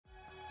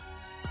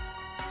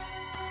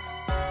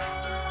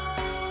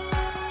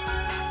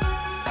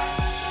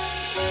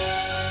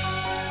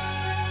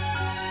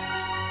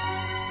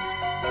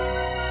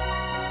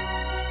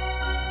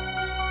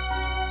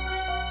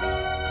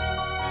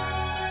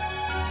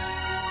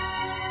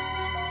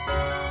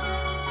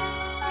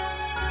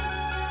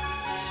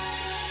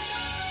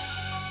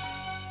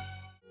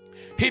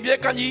Hebrew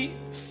kanji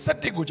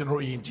sette ko channel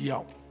yin ji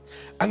yaw.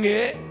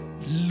 Ange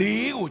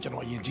le ko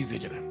channel yin ji se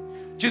channel.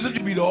 Jesus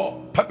to be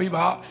do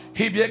papiba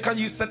Hebrew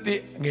kanji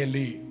sette ange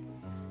le.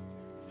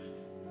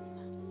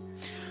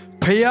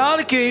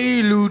 Payal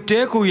ke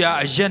lute ko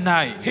ya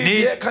jenai.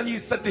 Hebrew kanji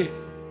sette.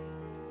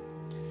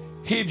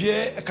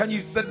 Hebrew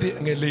kanji sette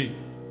ange le.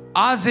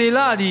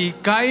 Azela di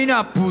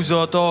kaina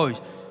puzo to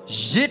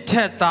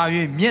yithe ta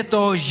ywe myet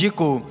to yit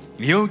ko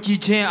yongji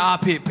chin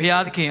aphe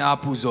payal kin a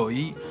puzo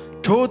yi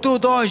thoto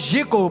to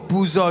yit ko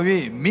puzo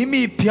ywe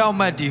mimi phyaw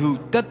mat di hu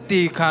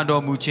tatte khan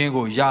tor mu chin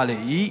ko ya le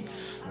yi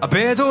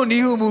abe tho ni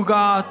hu mu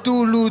ka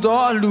tu lu to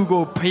alu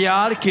ko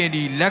payal kin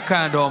di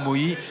lakhan tor mu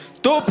yi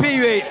to phi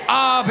ywe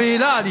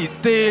abela di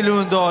te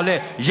lun to le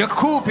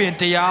yakhu pin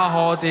taya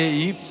ho de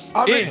yi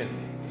Amen.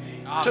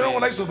 Chano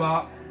like so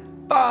ba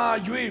ta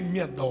ywe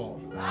myet do.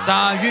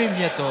 Ta ywe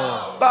myet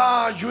do.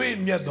 Ta ywe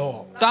myet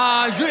do.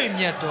 Ta ywe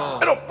myet do.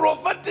 Pero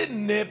prophet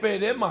ne pe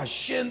de ma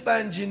shin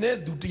tan jin ne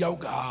du tayaw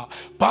ka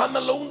ba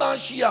nalong ta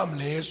shi yam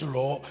le so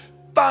ro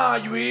ta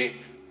ywe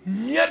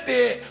myet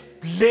de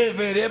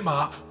level de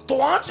ma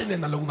twa chin ne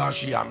nalong ta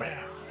shi yam me.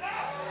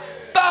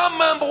 Ta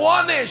man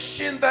bwa ne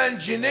shin tan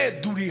jin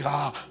ne du ri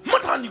ha ma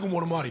ta ni ko mo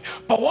ma ri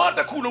bwa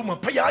ta khu long ma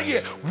phaya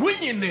ye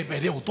win ne pe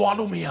de ko twa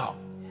lo me ya.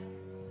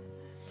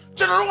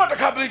 General what the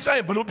cabinet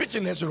giant below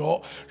pitching as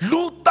all.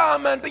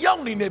 Lutaman the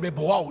young nebe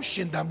boa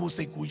shin dambu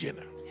sekujin.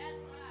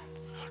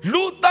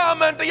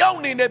 Lutaman the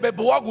young nebe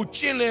boagu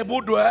chile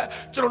budwe,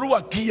 General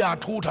Gia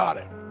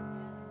totare.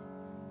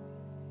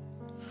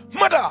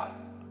 Mada,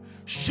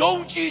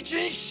 show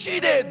chichin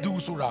shide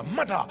dusura,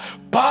 mada,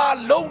 ba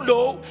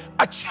low,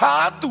 a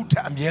child to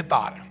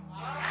tamietar.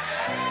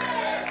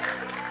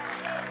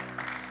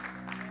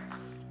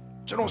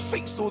 General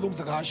say so those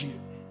agashi.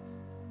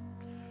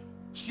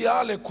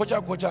 Siale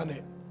kocha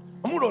ne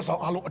amudo sa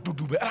alo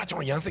atutube ara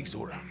chama yanse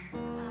isora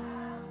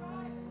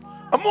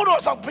amudo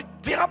sa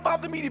dia ba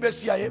de mi be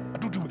siaye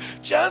atutube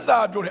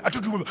chanza bio de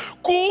atutube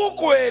ko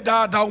kwe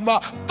da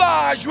dauma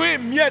ta ywe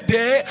myet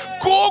de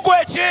ko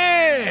kwe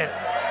chin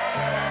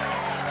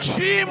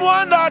chi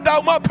mwana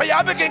dauma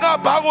phaya be kin ga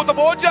ba ko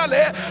thabo ja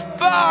le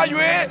ta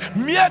ywe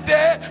myet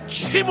de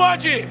chi mwa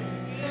chi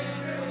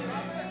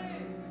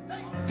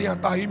dia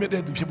ta yi myet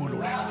de du phit bo lo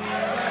le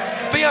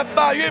Tia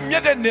ta yue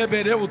myet de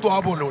nebe de ko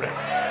twa bo lo de.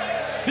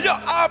 Ya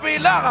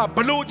abela ga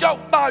blo jiao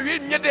ta yue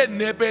myet de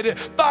nebe de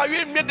ta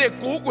yue myet de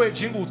ko kwe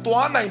chin ko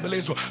twa nai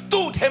ble so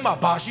tu the ma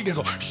ba shi de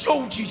so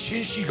shong ji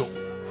chin shi lo.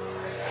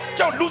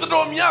 Jiao lu de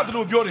do mya de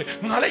lo pyo de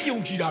nga le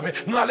yong ji da be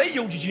nga le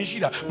yong ji chin shi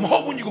da ma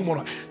hou bu ni ko mo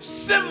la.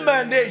 Sim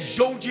man de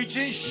yong ji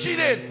chin shi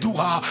de du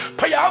ha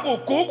phaya ko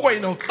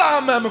kwe no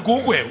ta man ma ko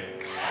kwe.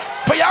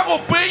 Phaya ko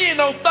pe yin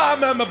no ta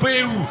man ma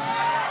pe wu.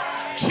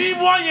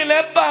 Chimwa yin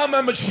le ta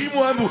ma ma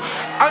chimwa bu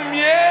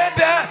amye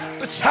de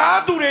ta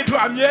cha du de tu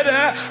amye de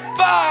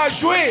ta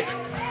yue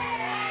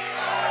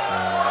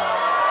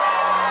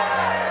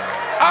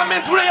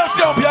Amen tu de yaw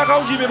sia phya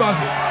kaung ji me ba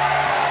se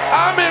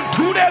Amen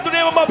tu de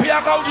ma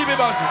phya kaung ji me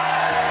ba se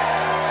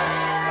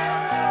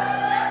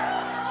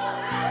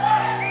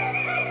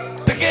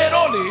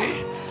Takero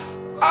le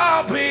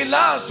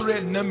abela so de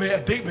name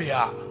adaibe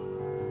ya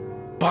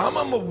ba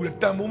ma ma bu de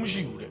tan mo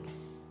mshi wu de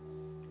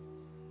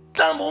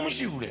tan mo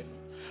mshi wu de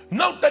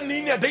Now the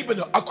nina David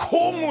a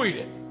comb with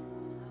it.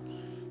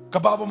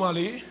 Kababa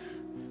Mali,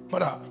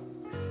 Mada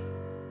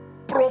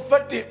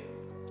Prophet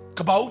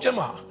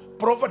Kabaujama,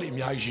 Prophet in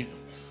Yaji.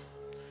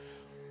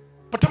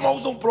 But the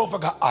Mozum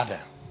Prophet Ada.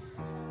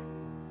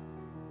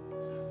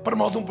 But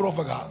Mozum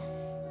Prophet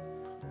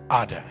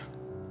Ada.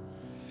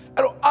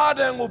 And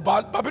Ada and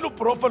Babylon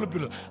Prophet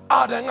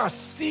Ada and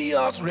see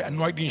us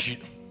anointing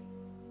sheet.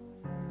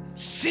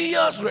 See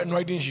us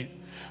anointing sheet.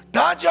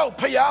 Daja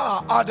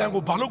paya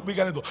adango baluk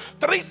bigane do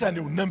Trace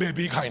and number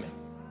big kind.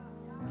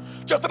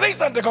 Just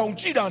trace and the Gong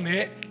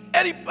Chidane,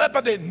 any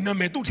pepper de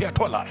Nametutia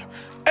Tola.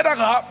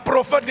 Edaga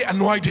prophet the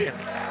anointed.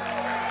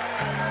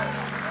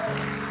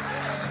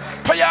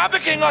 Paya the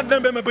king on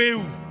number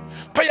Mabeu.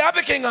 Paya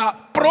the king a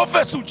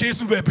prophet to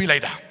Jesus will be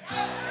later.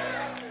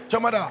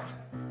 Chamada,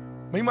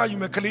 Mima you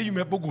make you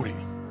me buguri.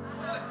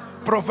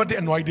 Prophet the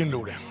anointed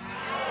Lord.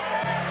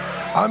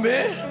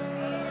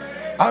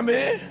 Amen.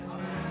 Amen.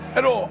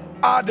 Hello.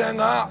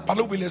 Adanga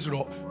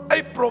palubilesro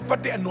a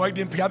prophet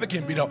anointing Piabe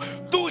can be now.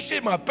 Do she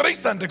my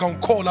trace and the gon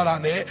call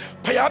ne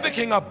Piabe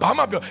king a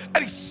bama bill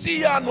and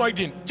see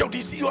anointing.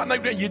 Jody see you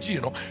anointing yet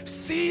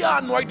see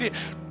anointing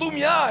to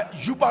me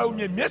you buy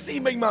me messy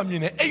make my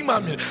minute a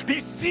mammy the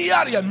see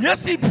area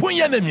messy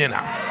punya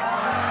nemina.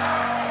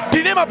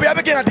 The name of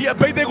Piabe king at the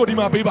abate they go to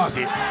my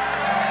babasi.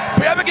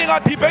 Piabe king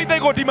at the debate they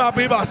go to my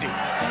babasi.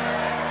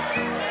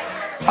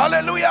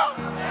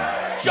 Hallelujah.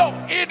 Joe,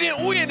 Indian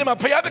Uyin, my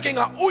Payabaking,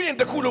 Uyin,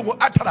 the Kulu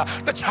Atara,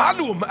 the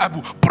Chalum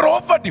Abu,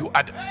 prophet you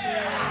at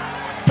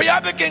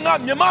Payabaking,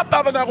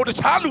 Yamata, and I go to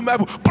Chalum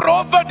Abu,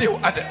 prophet you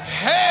at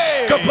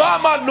Hey,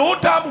 Kabama, no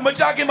tabu,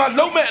 Majagima,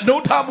 Lome, no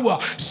tabua,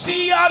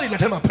 see, I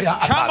let him appear.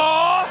 Come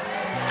on,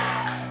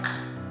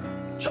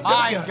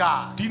 my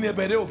God, Dine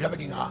Bedo,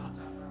 Yabaking,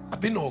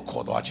 I've been no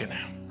called watching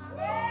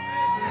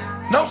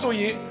now. So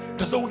ye,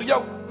 the zone,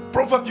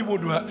 prophet ပြုဖို့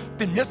အတွက်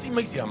သင်မျက်စိ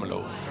မိတ်စရာမ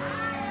လို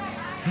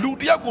လူ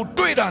တယောက်ကို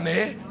တွေ့တာ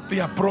နဲ့သ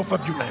င်က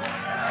prophet ပြုနိုင်တယ်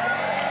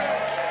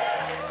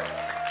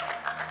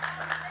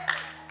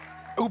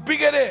အခုပြီး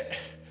ခဲ့တဲ့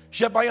ရ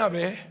က်ပိုင်းက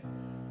ပဲ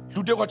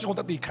လူတယောက်ကကျွန်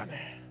တော်တသိခံတ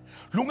ယ်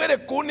လူငယ်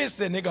တဲ့9နှစ်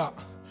10နှစ်က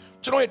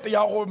ကျွန်တော်ရဲ့တ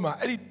ရားဟောမှာ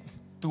အဲ့ဒီ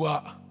သူက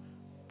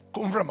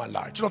conference မှာ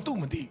လာတယ်ကျွန်တော်သူ့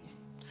မသိ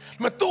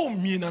မတော့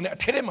မြင်တာနဲ့အ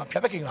ထဲထဲမှာဖျ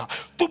က်တဲ့ခင်က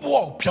သူ့ဘဝ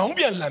ကိုပြောင်း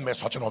ပြန်လမ်းမယ်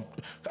ဆိုတော့ကျွန်တော်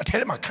အထဲ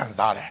ထဲမှာခံ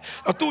စားတယ်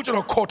။သူ့ကျွန်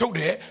တော်ခေါ်ထုတ်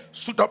တယ်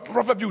ဆူတာ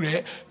prophet ပြုတယ်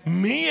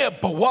မင်းရဲ့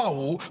ဘဝ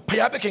ကို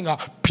ဖျက်တဲ့ခင်က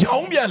ပြော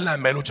င်းပြန်လ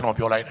မ်းမယ်လို့ကျွန်တော်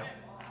ပြောလိုက်တယ်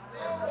။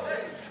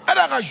အဲ့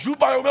ဒါကယူ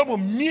ပါရုံမျိုး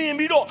မြင်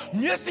ပြီးတော့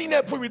မျက်စိ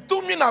နဲ့ဖွင့်ပြီး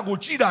သူ့မျက်နှာကို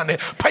ကြည့်တာနဲ့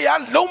ဖျ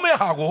က်လုံးမဲ့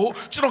ဟာကို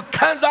ကျွန်တော်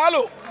ခံစား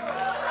လို့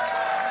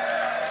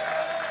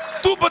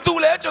သူဘသူ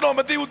လဲကျွန်တော်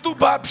မသိဘူးသူ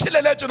ဘာဖြစ်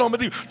လဲကျွန်တော်မ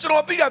သိဘူးကျွန်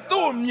တော်သိတာ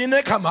သူ့ကိုမြင်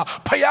တဲ့ခါမှာ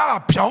ဖျက်က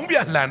ပြောင်းပြ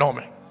န်လမ်းတော့မ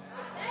ယ်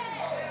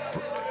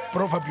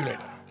prophet ပြုလိုက်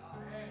တာ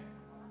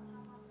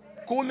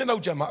9နှစ်လော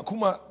က်ကြာမှအခု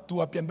မှ तू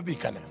ကပြန်ပြ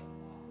ခံတယ်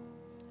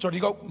ကျွန်တော်ဒီ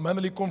ကောက်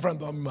family conference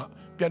သွားပြီးမှ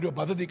ပြန်ပြီး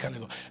ဘာသာသိခံလဲ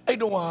ဆိုအဲ့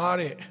တော့ဟာ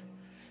တဲ့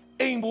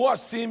အိမ်ဘောက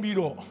ဆင်းပြီး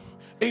တော့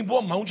အိမ်ဘော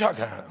မောင်းချ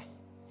ခံ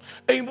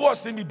အိမ်ဘောက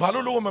ဆင်းပြီးဘာ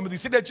လို့လုံးဝမသိ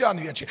စစ်တဲ့ကြာ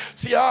နေတဲ့အချိန်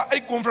ဆရာ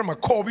အဲ့ conference မှာ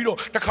ခေါ်ပြီးတော့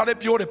တခါလေး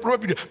ပြောတယ် prophet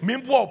ပြီးတယ်မ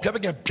င်းဘောကိုဖျက်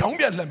ပြန်ပြောင်း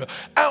ပြန်လှမ်းမယ်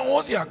အံ့ဩ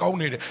စရာကောင်း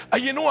နေတယ်အ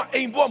ရင်တော့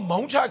အိမ်ဘောမော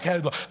င်းချခံတ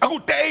ယ်ဆိုအခု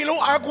တအိမ်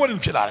လုံးအားကိုးတယ်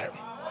ဖြစ်လာတယ်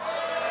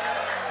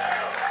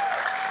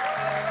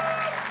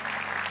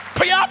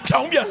ဖျားဖြော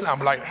င်းပြန်လှ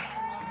မ်းလိုက်တယ်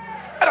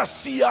အဲ့ဒါ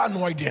စီယာ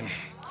နွိုက်တယ်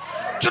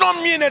ကျွန်တော်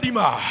မြင်နေဒီ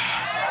မှာ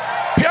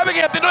ဖျားတဲ့က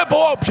တင်တော့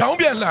ဘောဖြောင်း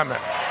ပြန်လှမ်းမ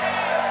ယ်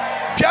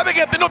ဖျားတဲ့က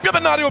တင်တော့ပြဿ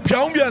နာတွေကို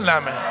ဖြောင်းပြန်လှ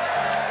မ်းမယ်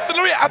သူ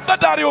တို့ရဲ့အတ္တ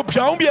တွေကို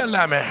ဖြောင်းပြန်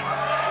လှမ်းမယ်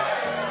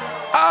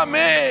အာမ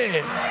င်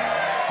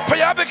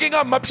ဖျားတဲ့က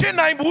မဖြစ်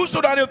နိုင်ဘူး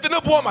ဆိုတာတွေကိုတင်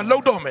တော့ဘောမှာလှု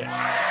ပ်တော့မယ်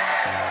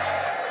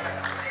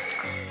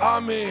အာ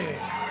မင်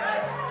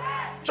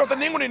ကျွန်တော်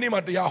တင်းကနေ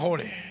မှာတရားဟော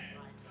တယ်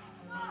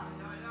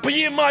ဘုရ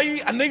င်မ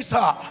ကြီးအနိစ္စ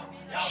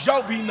ရော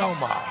က်ပြီးနောက်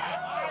မှာ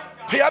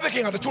ဖျားသခ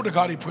င်ကတချို့တ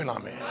ကားတွေဖွင့်လာ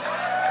မယ်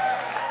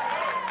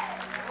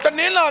တန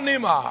င်္လာနေ့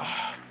မှာ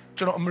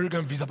ကျွန်တော်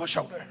American visa ပါ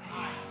လျှောက်တယ်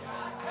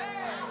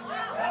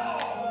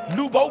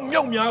လူပေါင်း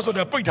မြောက်များဆို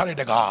တဲ့ပိတ်ထားတဲ့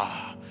တကား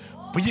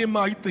ဘုရင်မ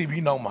ကြီးသိ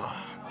ပြီးနောက်မှာ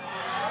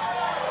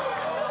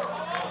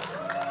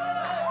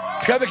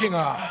ဖျားသခင်က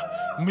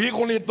မိ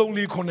ခွန်းလေး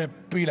3-4ခွန်းနဲ့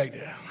ပေးလိုက်တ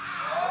ယ်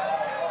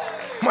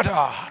မှတ်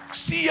တာ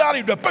စီးရ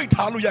တွေအတွက်ပိတ်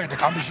ထားလို့ရတဲ့တ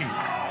ကားမရှိ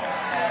ဘူး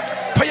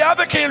ဖျား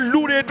သခင်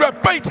လူတွေအတွက်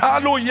ပိတ်ထား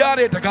လို့ရ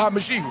တဲ့တကားမ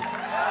ရှိဘူး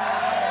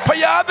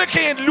ဖျားသခ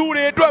င်လူ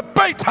တွေအတွက်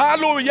ပိတ်ထား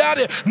လို့ရ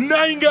တဲ့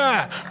နိုင်ငံ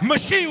မ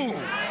ရှိဘူး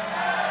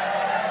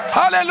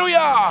ဟာလေလု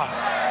ယာ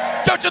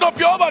ကျွန်တော်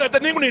ပြောပါတယ်တ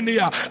နင်္ဂနွေနေ့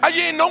ကအရ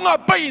င်တော့က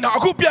ပိတ်နေတာအ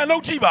ခုပြန်လု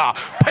ပ်ကြည့်ပါ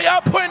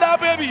ဖျားဖွင့်ထား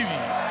ပေးပြီ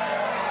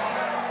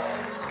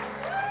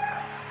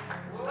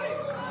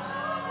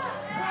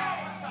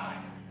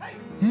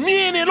မြ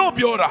င်နေလို့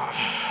ပြောတာ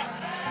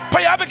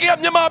ဖျားသခင်က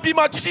မြန်မာပြည်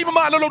မှာကြီးကြီးမား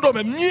မားအလုပ်လုပ်တော့မ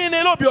ယ်မြင်နေ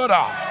လို့ပြော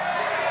တာ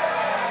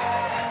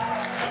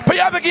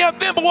ဖျားသခင်က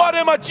သင်ဘဝ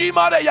ထဲမှာကြီး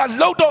မားတဲ့အရာ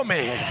လုပ်တော့မ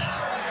ယ်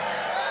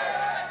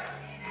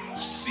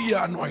စီ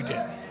ယာနွိုက်တ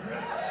ယ်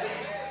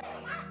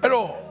အဲ့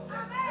တော့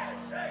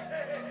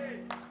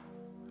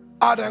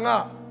အာဒံက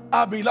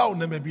အဘေလာကို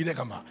နာမည်ပေးတဲ့အ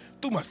ခါမှာ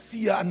သူ့မှာစီ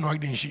ယာနွို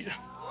က်တယ်ရှိတယ်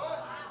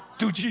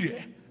သူကြည့်တယ်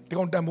ဒီ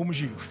ကောင်တန်ဖိုးမ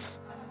ရှိဘူး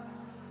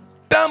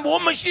တန်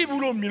ဖိုးမရှိ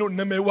ဘူးလို့မြင်လို့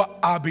နာမည်က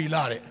အာဘေ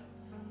လာတဲ့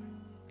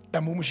တ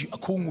န်ဖိုးမရှိအ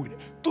ခိုးငွေတယ်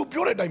သူ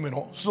ပြောတဲ့အတိုင်းပဲ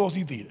နော်စော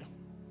စီးသေးတယ်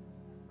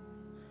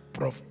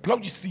prof ဘလော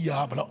က်ကြီးစီယာ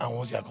ဘလောက်အံ့ဩ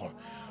စရာကောင်း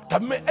ဒါ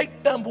ပေမဲ့အဲ့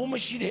တန်ဖိုးမ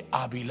ရှိတဲ့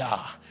အာဘေလာ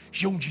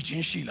ယုံကြည်ခြ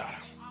င်းရှိလာတာ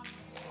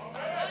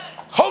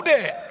ဟုတ်တ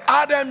ယ်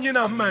အာဒံမြင်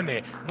တာမှန်တ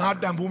ယ်ငါ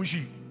တန်ဖိုးမ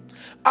ရှိ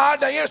အာ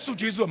ဒံရဲ့ဆု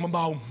ကျေးဇူးမမ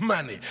အောင်မှ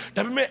န်တယ်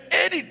ဒါပေမဲ့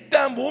အဲ့ဒီတ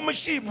န်ဖိုးမ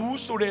ရှိဘူး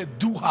ဆိုတဲ့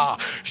သူဟာ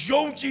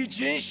ယုံကြည်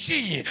ခြင်းရှိ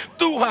ရင်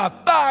သူဟာ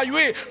တာ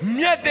၍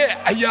မြတ်တဲ့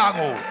အရာ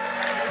ကို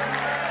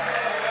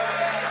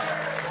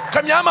ခ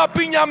မည်းမပ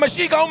ညာမ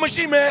ရှိကောင်းမ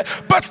ရှိမယ်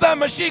ပတ်စံ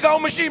မရှိကော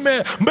င်းမရှိမ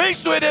ယ်မိတ်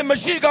ဆွေတွေမ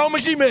ရှိကောင်းမ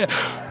ရှိမယ်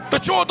တ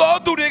ချို့သော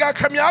သူတွေက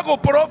ခမည်းကို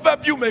prophet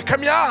ပြုမယ်ခ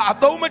မည်းအ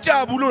သုံးမကျ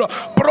ဘူးလို့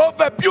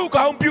prophet ပြု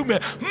ကောင်းပြုမ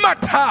ယ်မှတ်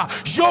ထား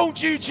ယုံ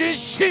ကြည်ခြင်း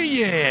ရှိရ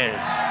င်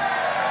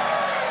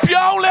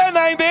ပြောင်းလဲ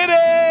နိုင်သေးတ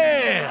ယ်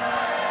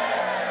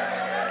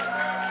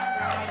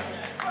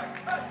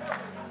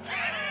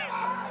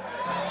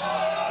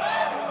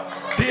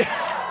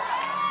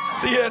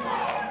ဒီ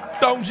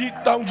တောင်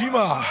ကြီး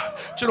မှာ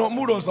ကျွန်တော်အ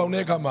မှုတော်ဆောင်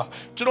တဲ့အခါမှာ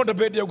ကျွန်တော်တ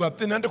ပည့်တယောက်ကသ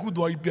င်တန်းတစ်ခု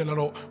သွားပြီးပြန်လာ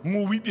တော့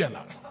ငိုပြီးပြန်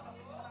လာ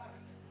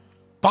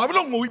ဘာဖြစ်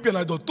လို့ငိုပြီးပြန်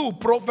လာတော့သူ့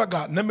prophet က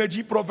နာမည်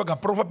ကြီး prophet က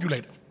prophet ပြုလို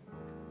က်တယ်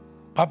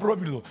ဘာ prophet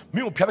ပြုလို့မ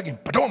င်းကိုဖျက်ခင်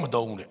ဘယ်တော့မှမ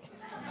သုံးဘူးတဲ့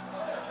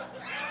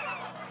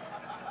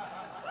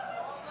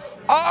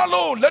အား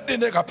လုံးလက်တင်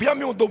တဲ့ကဖျက်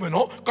မင်းကိုသုံးမယ်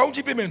နော်ကောင်း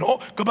ချီးပေးမယ်နော်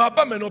ကဘာပ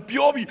တ်မယ်နော်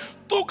ပြောပြီး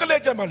သူ့က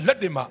လေးချက်မှာလက်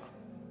တင်မှာ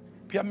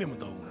ဖျက်မင်းမ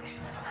သုံးဘူး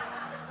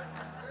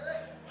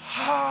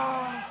ဟာ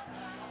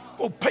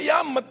ဖျ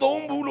က်မ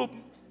သုံးဘူးလို့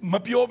မ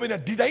ပြောဘဲ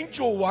နဲ့ဒီတိုင်း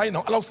ကြိုဝိုင်း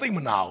တော့အဲ့လောက်စိတ်မ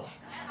နာဘူး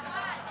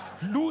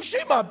လူ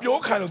ရှိမှပြော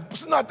ခိုင်းလို့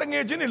စနာတင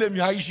ယ်ချင်းတွေလည်းအ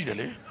များကြီးရှိတယ်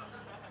လေ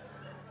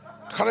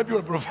ခါလည်းပြော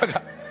တယ် prophet က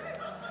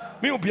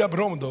မင်းကိုဘုရားဘယ်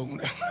တော့မသုံးဘူး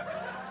တဲ့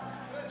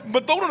မ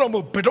သုံးတော့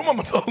ဘယ်တော့မှ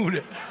မသုံးဘူး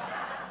တဲ့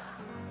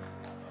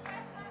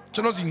ကျွ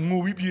န်တော်စီ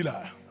ငိုပြီးပြေးလာ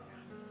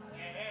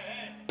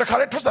တ The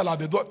correct Tosala,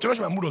 the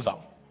Joshua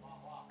Mudoza.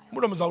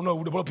 Mudamazao,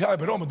 no, the Pia,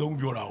 but I'm a dome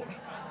bureau.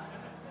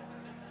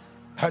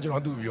 How do you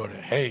do your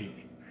hey,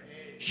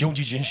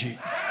 Yonji Jinshi?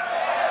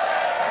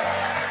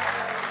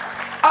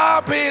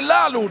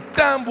 Abelalo,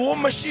 Tambo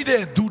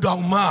Machide,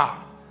 Dudama.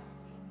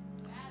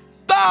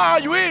 Ta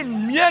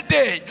Yuen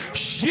Miete,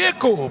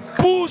 Shiko,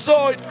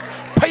 Puzo,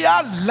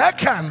 Paya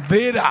Lakan,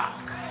 Deda.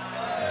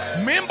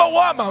 Member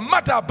Wama,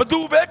 Mata,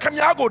 Badube,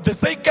 Kanyago, to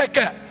say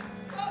Kaka.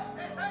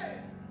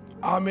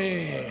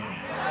 Amen.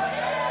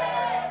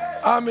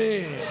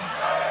 Amen.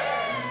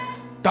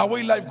 That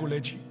way life go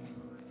leji.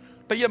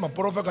 Tayema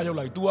prophet ka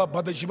yolai tua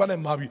bada shibane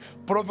mabi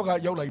prophet ka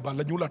yolai ba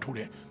lanyula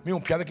thure me on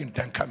piada kin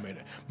tan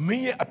kamere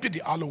me ye apidi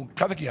alon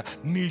piada kia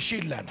ni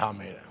shi lan ha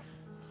mere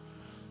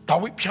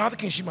that way piada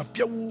kin shima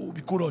piawu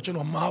bi ko ro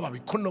chono ma ba bi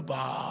kunno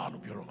ba lo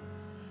pyo ro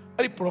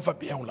ari prophet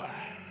pian la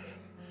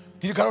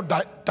di ka ro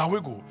da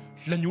way go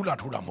lanyula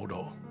thura mo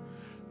do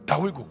da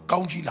way go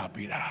kaung ji la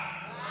pe da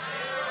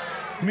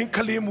min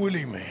khale mwe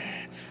lai me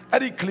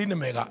ari khale na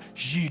me ga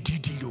yi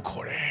di lo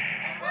khore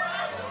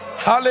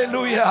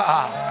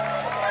hallelujah.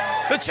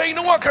 The chain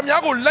of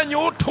Kamiago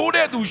Lanyo told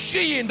her to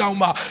she in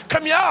Dama,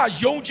 Kamia,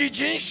 Yonji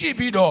Jin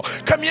Shibido,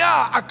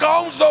 Kamia,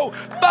 Akonzo,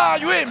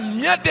 Tayu,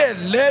 Miete,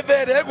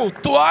 Leve, Ego,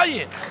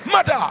 Tuaye,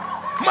 Mada,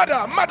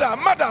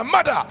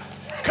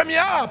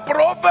 Kamia,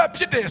 Prophet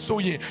Pite, so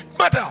ye,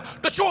 Mada,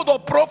 the show the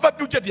Prophet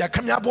Pujetia,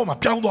 Kamia Boma,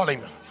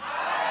 Piandolim.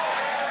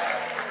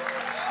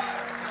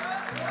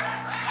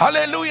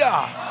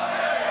 Hallelujah.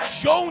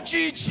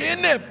 Shonji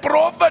Chine,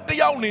 prophet the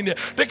Yaunine,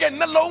 they can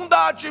no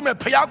longer Jimmy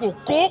Piago,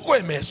 go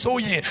me, so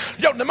ye,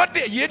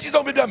 Yonamate, Yetis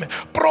of them,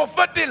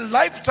 prophetic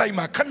lifetime,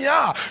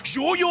 Kamia,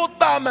 show your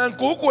time and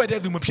go where they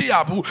do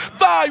Piabu,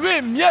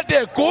 Tayu,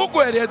 Miete, go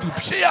where they do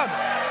Piam.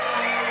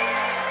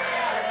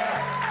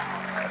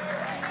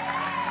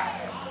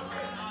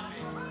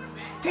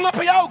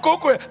 Napiao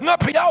Coque,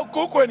 Napiao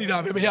Coque,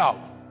 and Yao.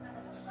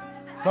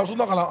 Now, so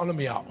not on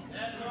me out.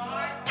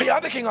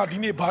 Piada King are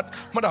dini but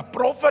Mada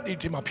prophet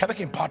it him a Piada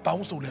King part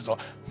down so leso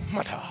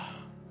Mata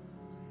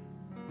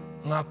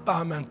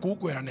Natam and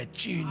Coque and a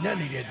chin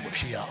nanny did with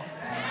Shia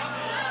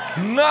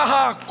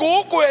Naha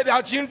Coque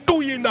that chin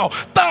 2 years now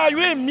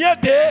Tayu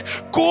Miete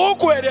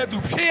Coque to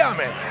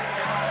Piame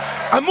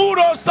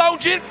Amuro sound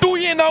chin 2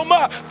 years now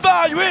ma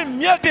Tayu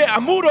Miete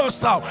Amuro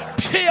sound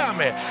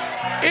Piame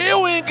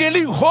Ewing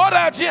Gilly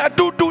Horachi a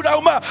do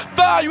now ma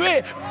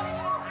Tayu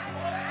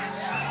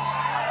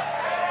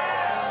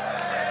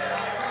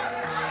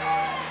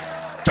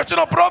Church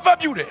no prophet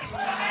beauty.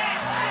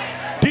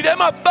 Did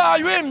them a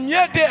Tayu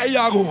Miete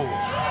Ayago?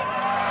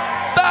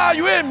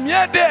 Tayu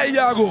Miete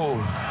Ayago.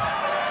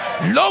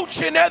 Low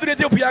chin every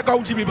Ethiopia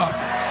County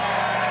Bibas.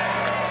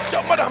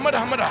 Mada.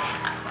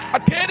 I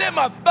tell them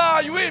a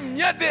Tayu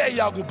Miete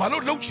Ayago, Palo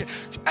Loche.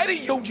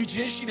 Any young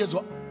she is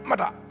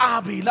Mada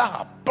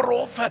Abila,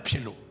 prophet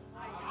Pilo.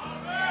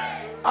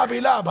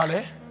 Abila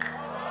Bale.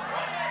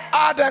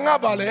 Adanga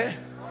Bale.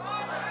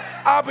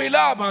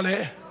 Abila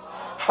Bale.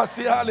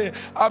 Hasiale,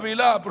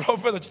 Abila,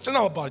 prophet,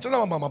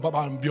 Chana Mama Baba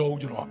and Bio,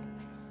 you know.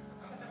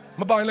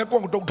 Mabang like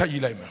one don't tell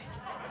you lame.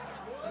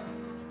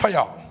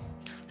 Payao,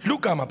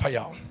 Luka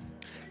Payao,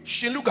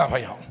 she Luka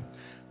Payao.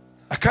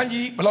 I can't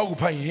eat below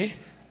Paye,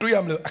 3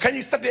 I can't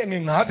eat Saturday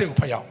in Hazel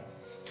Payao.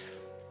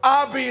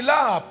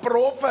 Abila,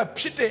 prophet,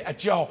 pite at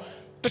Jow,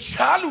 the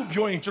Chalu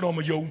Bioing Chromo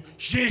Yo,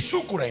 she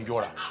Shukura and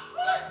Biola.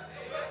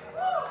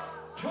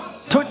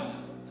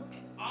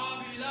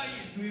 Abila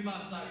is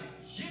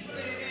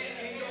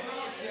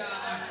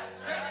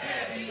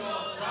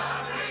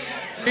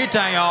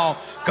Italian,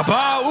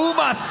 Kaba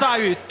Uma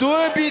Sayu,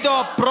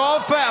 Tubido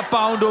Prophet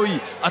Poundoi,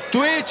 a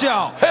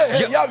Twitcher.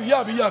 Hey,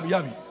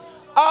 yabi.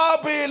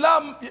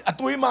 Abelam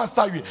Atuima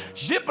Sayu,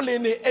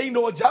 Jiplene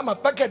Aino Jama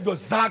Packet do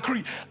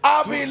Zakri,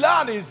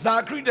 Abelane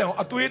Zakri down,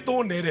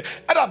 Atueto Nede,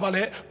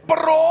 Arabale,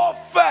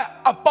 Prophet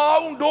a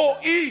Poundo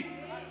E.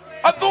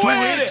 That's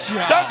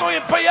why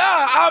in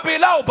Paya,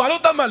 Abelao,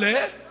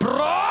 Balotamale,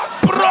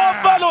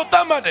 Prophet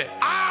Tamade.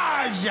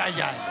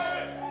 Yeah.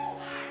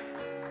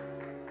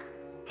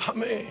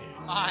 Amen.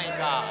 My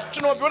God.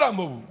 You know what I'm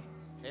saying?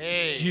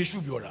 Hey.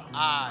 Jesus biora.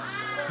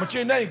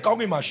 Machine ain't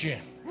calling machine.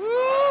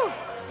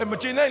 And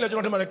machine ain't let you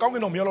know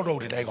calling on yellow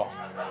road today.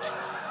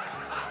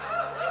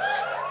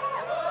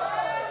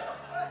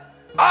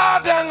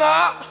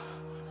 Adanga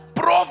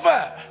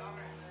prophet.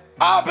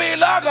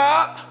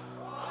 Abelaga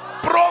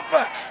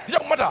prophet.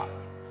 Young mother.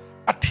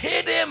 A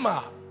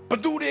tedema.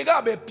 But do they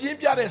got a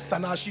pimpia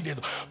sanashi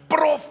did.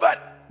 Prophet.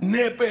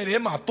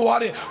 Neperema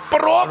toare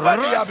prophet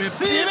ya be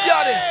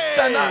pibiare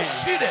sana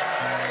shide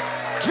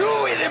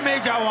do it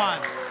major one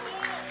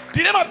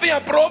dinema te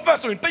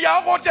professor te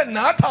ya go che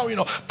na taw yin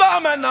no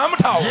ta man na ma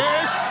taw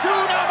yesu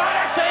na ba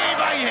le te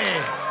ba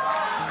ye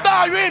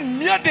ta yue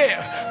miete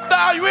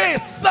ta yue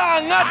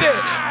sangade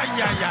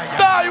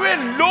ta yue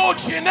lo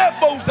chine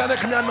bonsa ne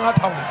khmya na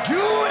taw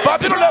ba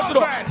bi lo le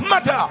so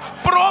mata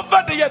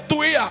prophet ye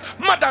tuya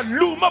mata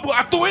lu ma bu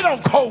atuwe don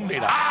khong ni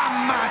la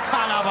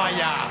mata la ba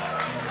ya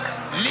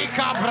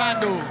Lika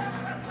Brando.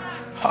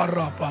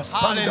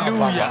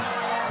 Hallelujah.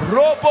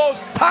 Robo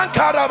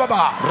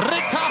Sankarababa.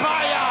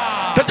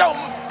 Ritabaya. The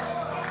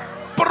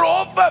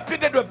prophet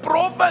Peter,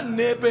 prophet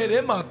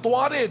Neberema,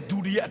 Tuare,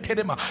 Dudia,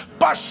 Tedema,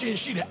 Passion,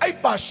 she, I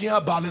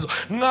passion balis,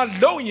 not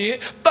loye,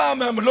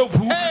 Tamam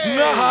Lopu,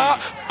 Naha,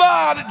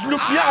 Bad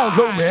Lupia,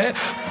 Lome.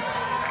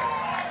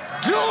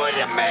 Do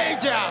it,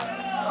 Major.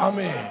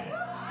 Amen.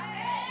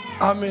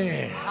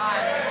 Amen.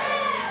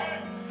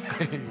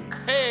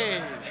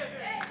 Hey.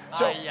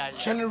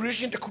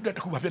 Generation the Kuda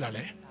Kuba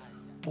Vilale,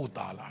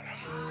 Potala.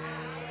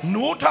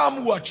 No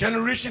time was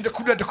generation the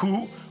Kuda the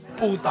Ku,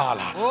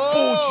 Potala,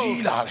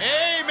 Pochila.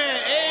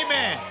 Amen.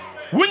 Amen.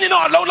 When you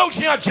know a low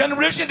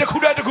generation the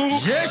Kuda the Ku,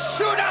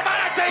 Yes,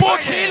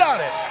 Pochila.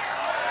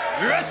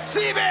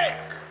 Receive it.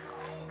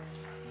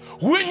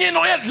 When you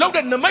know it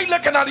loaded the Mila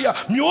Canaria,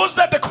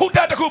 Musa the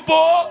Kuda the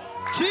Kupo.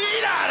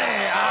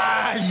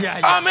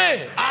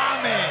 Amen.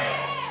 Amen.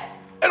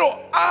 Ero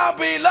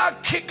Abela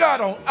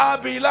Kikaro,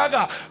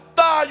 Abelaga.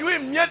 Ta yue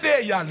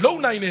miete ya low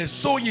nine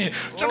so ye.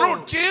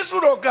 Jaro Jesu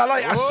ro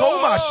galai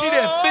asoma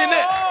shire thin.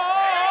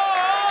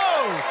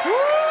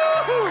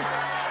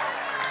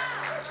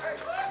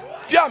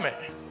 Yame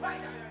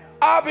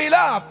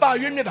Abela ta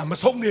yue mieta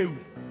masong new.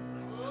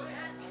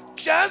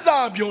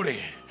 Chanza beauty.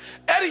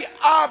 Eri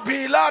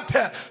Abela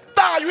te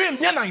ta yue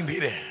miena in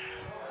there.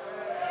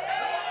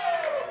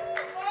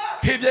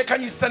 Hebye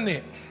can you send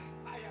it?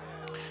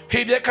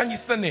 Hebye can you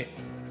send it?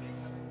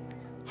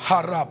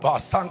 Haraba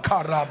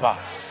Sankaraba.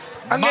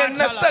 And then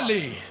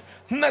Nesali.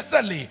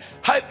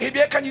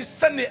 Hebye can you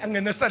send it and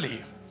then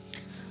Nesali?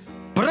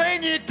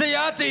 Bring it to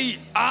Yati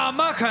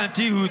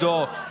Amakanti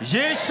Hudo.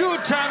 Yesu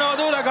Tano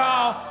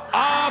Dulaga.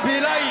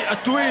 Abilai a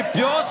tui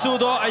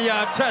Piosudo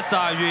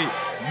Ayateta.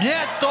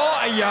 Mieto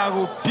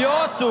Ayago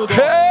Piosudo.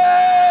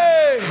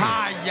 Hey!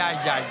 Hi.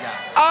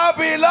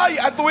 Abilai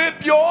a tui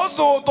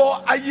Piosudo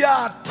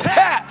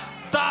Ayateta.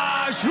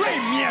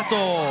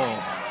 Mieto.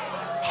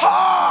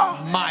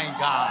 Ha! My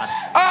God.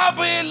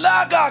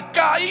 Abilaga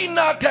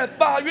kaina te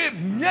tawe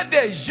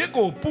miede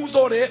jiko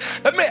puzore.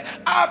 Me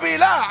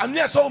abila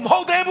amye som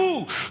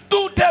hodebu.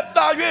 Tu te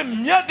tawe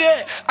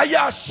miede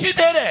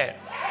ayashidere.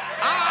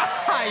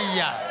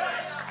 Aya.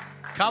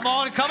 Come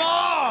on.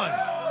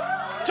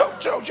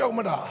 Chow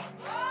mada.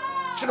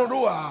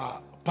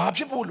 Chinodoa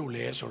babjibo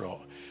le soro.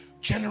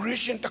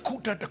 Generation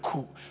takuta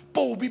taku.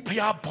 Bobi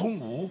pia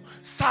pongu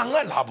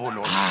sanga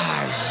labolo.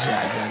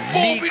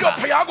 Bobi do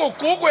piago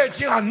kogwe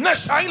chinga na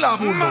shine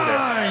labolo.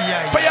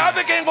 Pia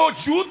de kengo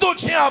judo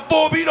chinga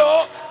bobi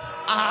do.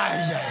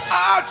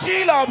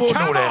 Chi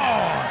labolo.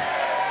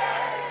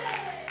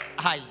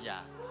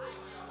 Aya.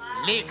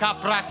 Lika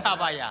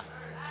pratabaya.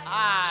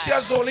 Sia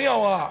Zaw Lin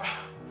Aung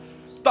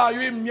ta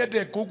yue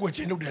miete kogwe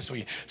chinga de so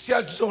yi.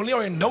 Sia Zaw Lin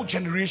Aung no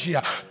generation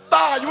ya.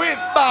 Ta yue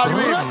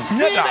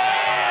mieta.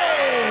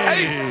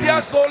 Hey,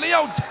 Sia Zaw Lin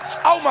Aung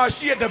out my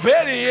shit the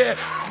very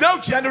no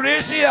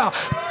generation.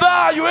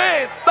 Ta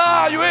yue.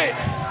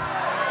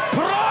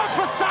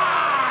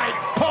 Prophesy,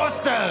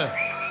 poster.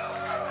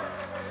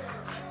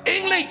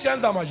 English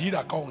chance ama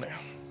yida kaung ne.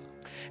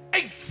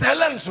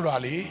 Excellent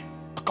surali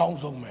kaung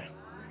song me.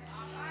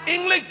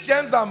 English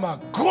chance ama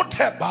good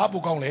hai babu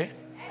kaung le.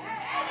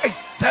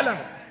 Excellent.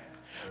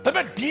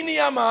 Tapi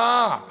dunia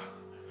ma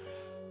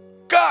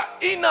ka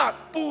ina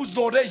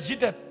puzo de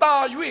yide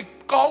ta yue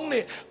kaung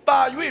ne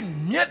ta yue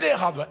miete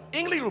ha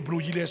English lo bro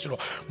yile suro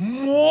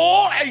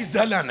more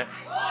excellent.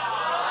 Wow.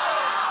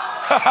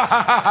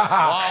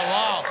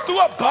 Tu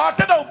a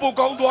bata da po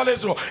kaung to ale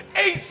suro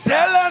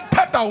excellent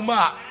tatau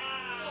ma.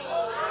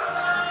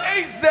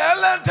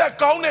 Excellent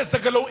kaung ne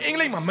sakalo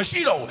English ma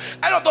mashi lo.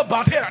 I don't know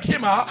bata ra thi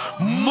ma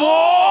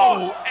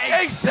more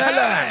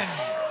excellent.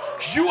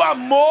 You are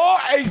more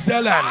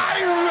excellent.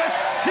 I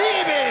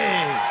receive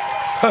it.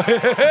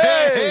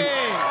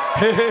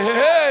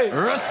 Hey.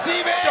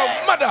 Receive it. Chow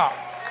mada.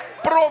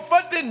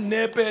 Prophet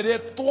nepere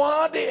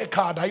tuade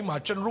kadai ma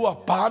chenrua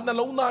pa na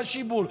long na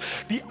shibul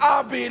di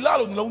abela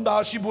lo long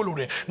da shibul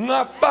le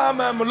nga ta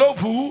ma mlo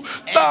phu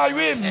ta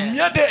yue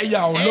myat de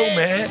aya ko long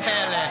me.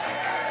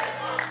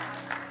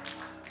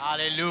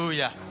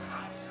 Hallelujah.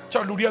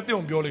 Chow lu dia tin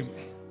ko pyo lai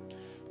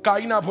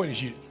kaina phwe ni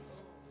shi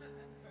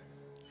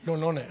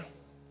lon ne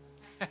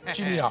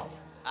chi ni yao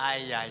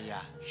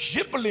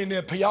Shipling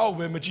ne phaya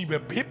we ma ji be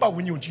be pa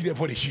win yong ji de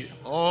phwe ni shi.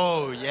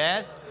 Oh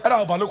yes. Ai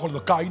da ba lo khol lo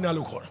kaina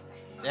lo khol.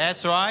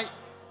 That's right.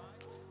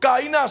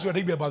 Kaina so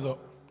dai be ba so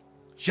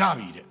ya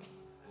bi de.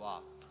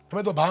 Wow. ဒါပေ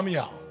မဲ့တော့ဘာမရ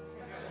အောင်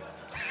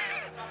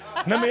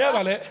နာမည်ရ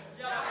ပါလေရ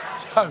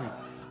ပြီ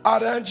အာ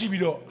ရန်ကြည့်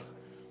ပြီးတော့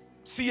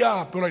စီယာ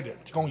ပြောလိုက်တယ်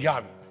ဒီကောင်ရ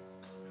ပြီ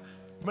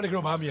ဒါပေမဲ့က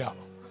တော့ဘာမရအောင်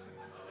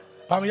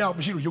မ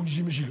ရှိလို့ယုံကြ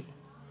ည်မရှိလို့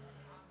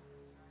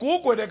ကိုး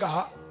ကွယ်တဲ့က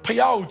ဖ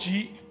ယားကိုကြ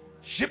ည့်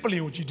ရစ်ပလ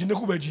င်ကိုကြည့်ဒီနှစ်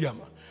ခုပဲကြည့်ရ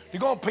မှာဒီ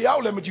ကောင်ဖယား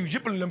ကိုလည်းမကြည့်ရ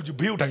စ်ပလင်လည်းမကြည့်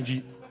ဘေးကိုတိုင်ကြ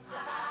ည့်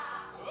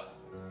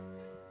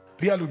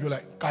ဘေးကလူပြောလို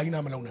က်ကာယနာ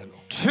မလုံးနဲ့လို့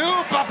Two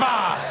papa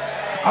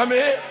အာမ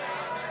င်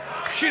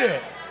ရှိတယ်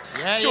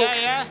Yeah.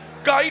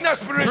 ကာယနာ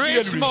spirit ရှိတ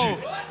ယ်လူရှိ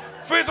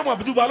Facebook မှာ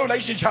ဘယ်သူဘာလို့လို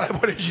က်ရှင်းချလိုက်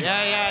ဖွဲ့နေရှိ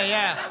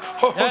Yeah.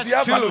 ဟိုစီယာ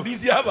ဘာလို့ဒီ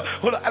စီယာဘာ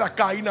ဟိုအဲ့ဒါ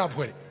ကာယနာ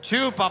ဖွဲ့တယ်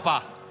Two papa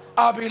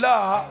အာဘေလာ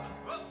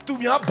ဖ သူ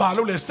များဘာ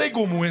လို့လဲစိတ်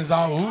ကိုမဝင်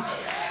စားဘူး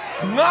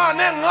ငါ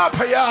နဲ့ငါဖ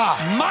ယား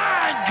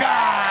My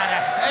God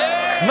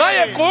ငါ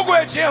ရဲ့ကိုးကွ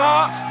ယ်ခြင်းဟာ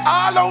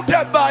အားလုံးထ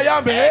က်သာရ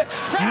မယ်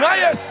ငါ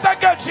ရဲ့စက္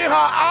ကပ်ခြင်း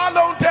ဟာအား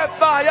လုံးထက်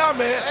သာရ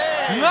မယ်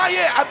ငါ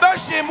ရဲ့အသက်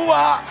ရှင်မှု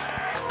ဟာ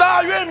တာ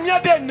ရွေးမြ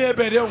တ်တဲ့နယ်ပ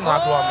ယ်တွေကိုငါ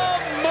သွားမယ်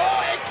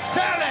more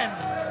excellent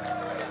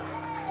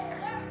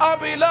အ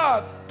ဘေလာ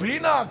ဘေး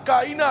နာကာ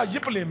အိနာရ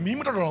စ်ပလင်မီး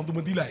မတော်တော်သူမ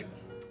သိလိုက်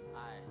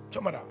ချ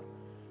မတာ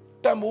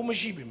တန်မိုးမ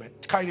ရှိပေမဲ့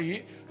ခိုင်လေ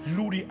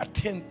လူတွေအထ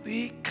င်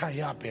သေးခံ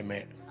ရပေ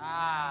မဲ့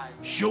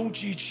ယုံ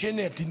ကြည်ခြင်း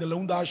နဲ့ဒီနှ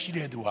လုံးသားရှိ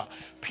တဲ့သူဟာ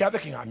ဘုရားသ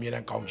ခင်ကအမြဲတ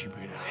မ်းကောင်းချီး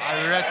ပေးတယ် I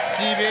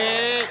receive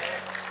it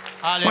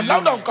ဘယ်လော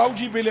က်တောင်ကောင်း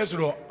ချီးပေးလဲဆို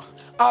တော့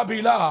အာဘေ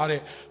လာဟာ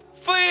တဲ့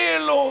သေ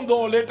လုံး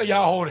တော်လေးတ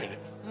ရားဟောတယ်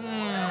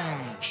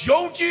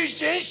ယုံကြည်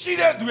ခြင်းရှိ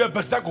တဲ့သူရဲ့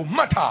ပါဇက်ကို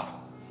မှတ်ထား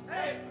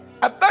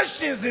အသက်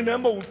ရှင်စင်တဲ့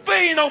မဟုတ်သေ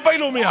ရင်တော့ပိတ်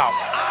လို့မရဘူး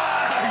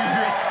I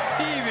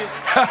receive it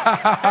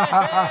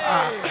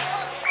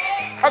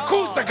အခု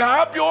စ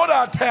ကားပြော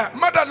တာထက်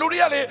မှတ်တာလူတွေ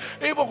ကလေ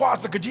အေးဘကွာ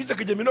စကားကြီးစ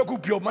ကားကြီးမင်းတို့အခု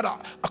ပြောမှတ်တာ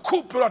အခု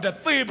ပြောတာတဲ့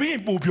သေပြီး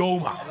ပို့ပြောဦး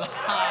မှာ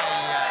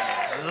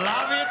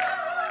love it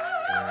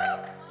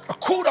အ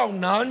ခုတော့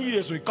နားကြီးတ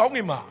ယ်ဆိုရင်ကောင်းက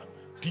င်မှာ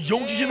ဒီယုံ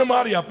ကြည်ခြင်းသ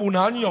မားတွေကပူ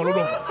နားကြီးအောင်လုပ်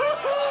တော့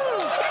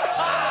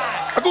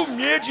အခု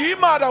မြေကြီး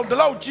မှာတော့ဒီ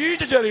လောက်ကြီး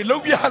ကြဲတွေလှု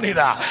ပ်ပြနေ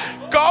တာ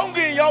ကောင်းက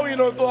င်ရောက်ရင်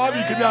တော့သွား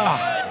ပြီခင်ဗျာ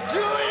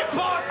do it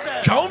pastor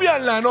ဖြောင်းပြန်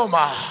လန်တော့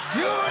မှာ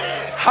do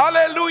it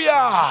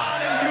hallelujah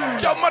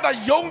ကျောင်းမတာ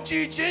ယုံကြ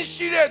ည်ခြင်း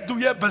ရှိတဲ့သူ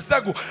ရဲ့ပါဇ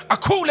က်ကိုအ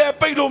ခုလည်း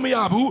ပိတ်လို့မရ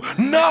ဘူး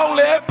နောက်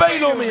လည်းပိတ်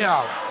လို့မရ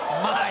ဘူး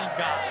my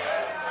God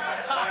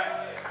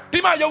ဒီ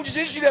မှာယုံကြည်ခြ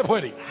င်းရှိတဲ့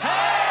ဖွဲ့တွေ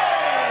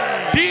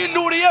ဒီ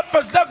လူတွေရဲ့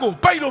ပါဇက်ကို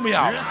ပိတ်လို့မရ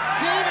ဘူး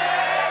receive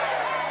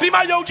it ဒီ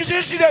မှာယုံကြည်ခြ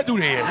င်းရှိတဲ့သူ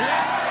တွေ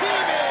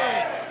receive it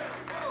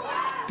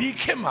ဒီ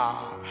ခေတ်မှာ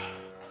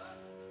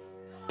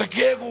တက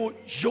ယ်ကို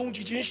ယုံကြ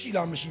ည်ခြင်းရှိ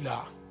လားမရှိ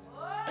လား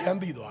အရင်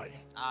သိသွားပြီ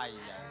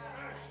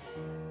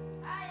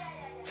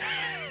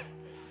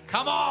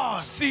come on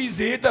စီ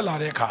စေးတက်လာ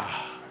တဲ့အခါ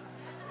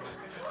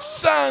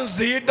စံ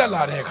စေးတက်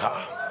လာတဲ့အခါ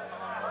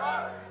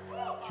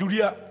လူတွေ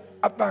က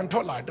အတန်ထွ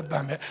က်လာတဲ့တ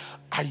န်ပဲ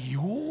အာ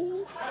ယို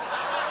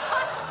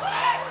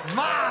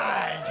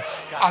my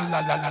အလာ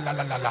လာလာ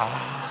လာလာလာ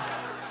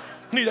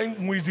နေ့တိုင်း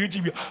ငွေစေးကြ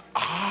ည့်ပြီး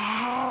အာ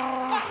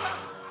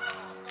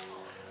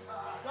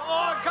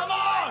come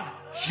on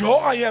ယော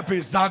ဟန်ရဲ့ဖေ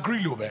ဇာဂရိ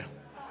လိုပဲ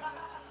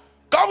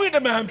ကောင်းကင်တ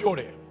မန်ပြော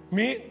တယ်မ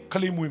င်းက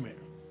လေးမွေးမယ်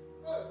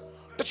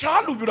တ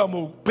ခြားလူပြောတာမ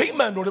ဟုတ်ဗိ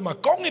မာန်တော်ထဲမှာ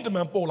ကောင်းကင်တမ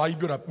န်ပေါ်လာပြီး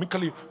ပြောတာမင်းက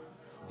လေး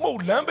မဟု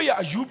တ်လမ်းဘေးက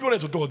အယူပြောတ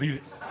ယ်ဆိုတော်သေးတ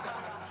ယ်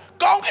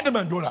ကောင်းကင်တမ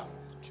န်ပြောတာ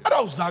အဲ့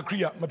တော့ဇာခရိ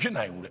ယမဖြစ်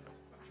နိုင်ဘူးတဲ့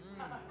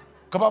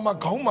ကဘာမှာ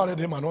ခေါင်းမာတဲ့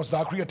ထဲမှာတော့ဇာ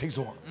ခရိယထိတ်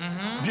ဆုံး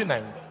မဖြစ်နို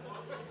င်ဘူး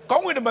ကော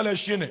င်းကင်တမန်လည်း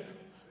ရှင်းတယ်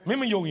မင်း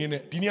မယုံရင်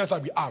နဲ့ဒီနေ့ကစ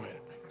ပြီးအားမယ်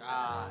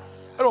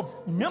အဲ့တော့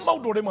မျက်မှော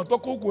က်တော်ထဲမှာ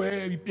တော့ကိုးကွယ်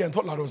ပြီးပြန်ထွ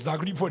က်လာတော့ဇာ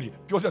ခရိဖွဲ့တွေ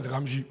ပြောစရာစ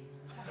ကားမရှိ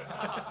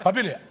ဘာဖြ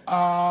စ်လဲ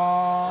အာ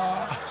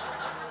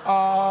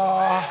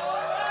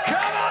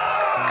come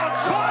on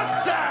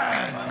pastor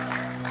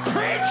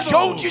preach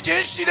ယုံကြည်ခြ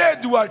င်းရှိတဲ့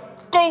သူက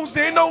ကုံစ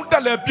င်းနှုံးတ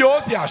က်လဲပြော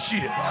စရာရှိ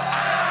တယ်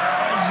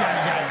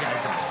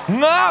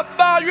ငါ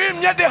တာရွေး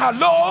မြတ်တဲ့ဟာ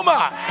လောအောင်မှာ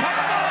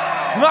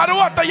ငါ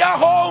တို့ကတရား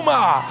ဟောအောင်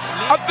မှာ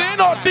အသင်း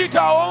တော်တိ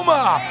ထောင်အောင်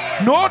မှာ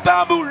နိုးတာ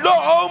မှုလော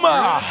အောင်မှာ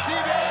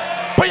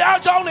ဘုရား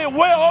ကျောင်းနေ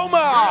ဝဲအောင်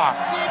မှာ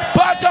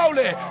ဘာကြောင့်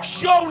လဲ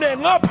ရှုံးနေ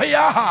ငါဖ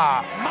ယားဟာ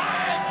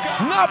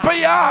ငါဖ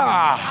ယား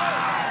ဟာ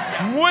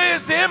ငွေ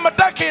စင်းမ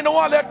တက်ခင်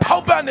တော့လည်းထော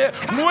က်ပံ့တယ်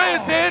ငွေ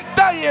စင်းတ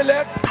က်ရင်လ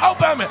ည်းထောက်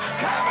ပံ့မယ်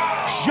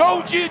ယုံ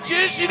ကြည်ခြ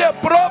င်းရှိတဲ့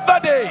prophet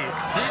တွေ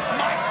this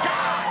my God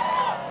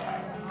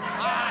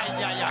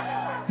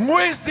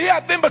ငွေစင်း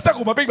အသင်းပါဆက်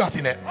ကိုမပိတ်ပါစေ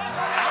နဲ့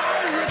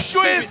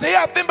ရွှေစင်း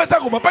အသင်းပါဆ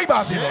က်ကိုမပိတ်ပါ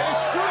စေနဲ့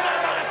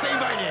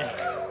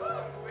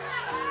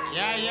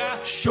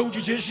ယုံကြ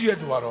ည်ခြင်းရှိတဲ့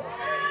သူကတော့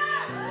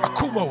အ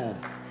ခုမဟုတ်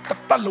တစ်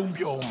သက်လုံး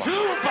ပြောမှာ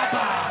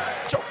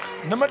ကျောင်း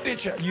နံပါတ်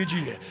1ချက်အရေး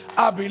ကြီးတယ်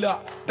အာဘေလ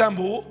တန်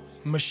ဖို့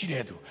မရှိ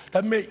တဲ့သူဒါ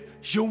ပေမဲ့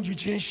ယုံကြည်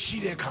ခြင်းရှိ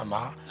တဲ့အခါ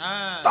မှာ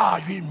တာ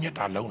၍မြတ်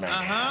တာလုံးနိုင်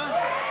တယ်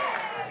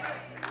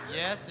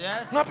yes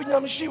yes ငါပညာ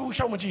မရှိဘူး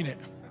ရှောက်မကြည့်နဲ့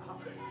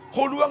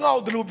ဟိုလူကငါ့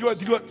ကိုဒီလိုပြော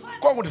ဒီလို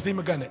ကောင်းကိုတစ်စိမ့်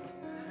မကတ်နဲ့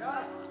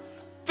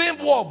သင်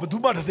ဘဝဘယ်သူ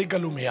မှတစ်စိမ့်က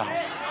တ်လို့မရ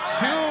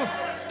ဘူး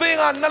သင်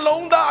ကနှ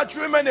လုံးသားအ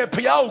ကျွမ်းမဲ့နဲ့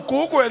ဖះကို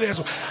ကိုးကွယ်တယ်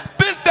ဆို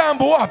သင်တန်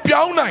ဘဝ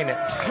ပြောင်းနိုင်တယ်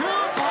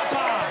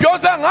ပြော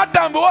စမ်းငါတ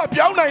န်ဘဝ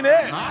ပြောင်းနိုင်တ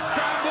ယ်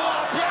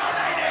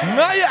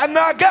ငါရဲ့အ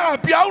နာဂတ်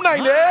ပြောင်းနို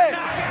င်တယ်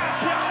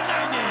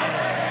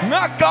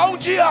ငါကောင်း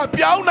ချီး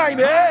ပြောင်းနိုင်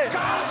တယ်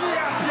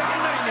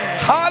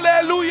ဟာလေ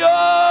လုယာ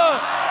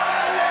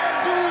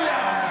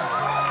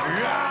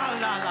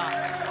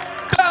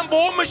တန်ဘ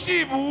ဝမရှိ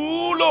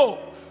ဘူးလို့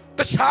တ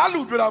ခြား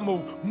လူပြောတာမဟု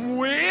တ်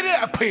မွေးတဲ့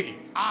အဖေ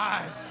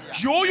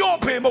ရိုးရိုး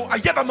အဖေမဟုတ်အ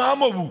ယက်သမား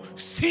မဟုတ်ဘူး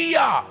စီးရ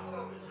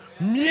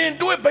မြင်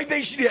တွေ့ပိတ်သိ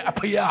မ့်ရှိတဲ့အ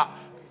ဖေက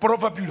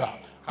prophet ပြုတာ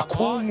အ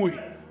ခိုးငွေ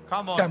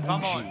တန်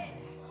ဖို့ရှိ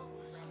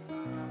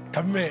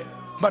ဒါပေမဲ့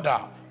မှတ်တာ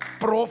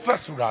prophet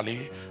ဆိုတာလေ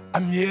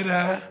အမြဲတ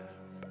မ်း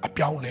အ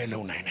ပြောင်းလဲလု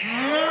ပ်နိုင်တယ်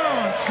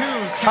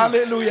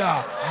hallelujah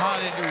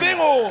သင်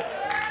ကို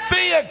သ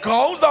င်ရဲ့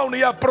ခေါင်းဆောင်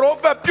တွေက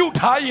prophet ပြု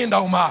ထားရင်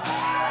တောင်မှ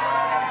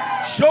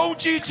ယုံ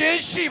ကြည်ခြင်း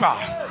ရှိပါ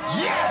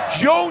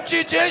ယုံကြ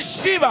ည်ခြင်း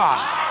ရှိပါ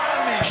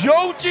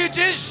ယုံကြည်ခြ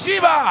င်းရှိ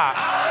ပါ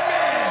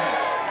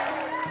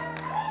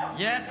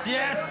Yes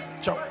yes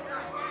ကြောင့်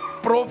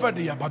prophet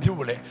တွေကဘာဖြစ်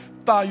ဖို့လဲ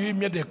တာရွေး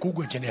မြတ်တဲ့ကိုး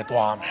ကွယ်ခြင်းနဲ့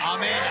တွားမယ်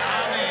Amen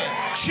Amen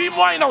ချီး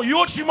မွမ်းတော့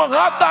ယိုးချီးမွမ်း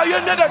ငါတာ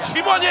ရွေးမြတ်တဲ့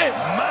ချီးမွမ်းခြင်း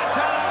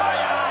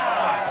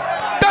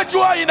တက်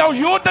ကြွရင်တော့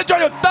ယိုးတက်ကြွ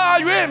ရတာ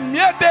ရွေး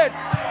မြတ်တဲ့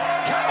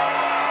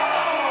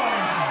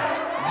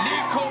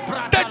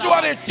တက်ကြွ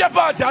တဲ့ကြက်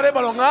ပါကြတဲ့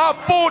မှာတော့ငါ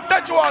ပိုတ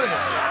က်ကြွတယ်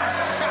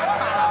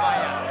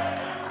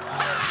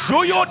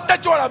ရိုးတ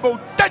က်ကြွတာမဟုတ်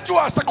တက်ကြွ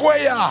စကွဲ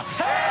ရ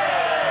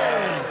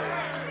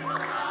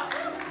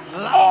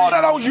အော်ဒါ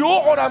တော့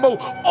ရိုးအော်ဒါမဟုတ်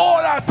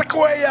အော်ဒါစ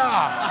ကွဲရ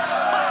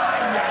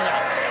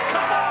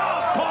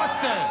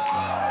Pastor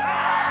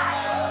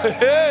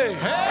Hey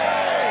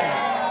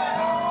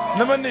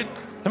Number 1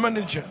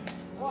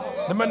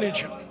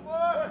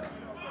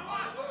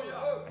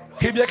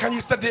 ဟေဘရဲခန်း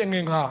ကြီး7အင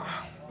ယ်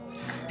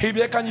9ဟေဘ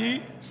ရဲခန်းကြီး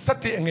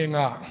7အငယ်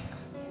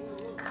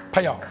9ဖ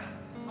တ်ရအောင်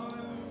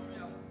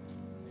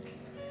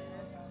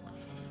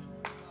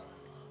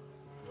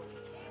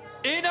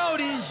အင်းတို့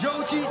ဒီယုံ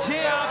ကြည်ခြ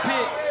င်းအဖြ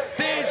စ်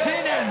တည်ခြ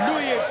င်းနဲ့လူ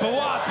ရဲ့ဘဝ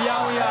ပြော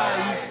င်းရ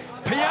၏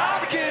ဖယား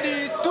သခင်ဒီ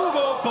သူ့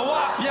ကိုဘဝ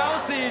ပြော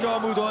င်းစေတော်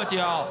မူသော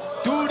ကြောင့်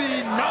သူဒီ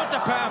နောက်တ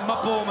စ်ဖက်မ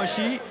ပေါ်မ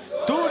ရှိ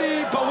သူဒီ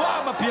ဘဝ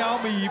မပြော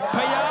င်းမီဖ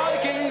ယားသ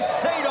ခင်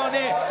စိတ်တော်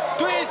နဲ့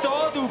တွေ့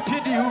တော်သူဖြ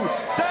စ်သည်ဟု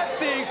တတ်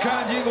သိခံ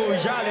ခြင်းကို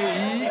ရလေ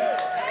၏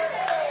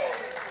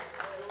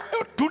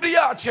ဒုတိယ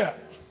အချက်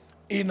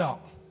အေနော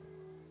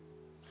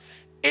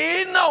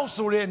က်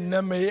ဆိုတဲ့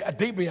နာမည်အ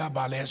ဓိပ္ပာယ်က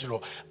ဘာလဲဆို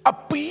တော့အ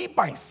ပီး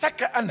ပိုင်စက္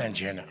ကအနံ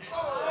ခြင်းနဲ့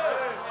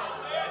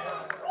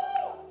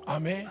အာ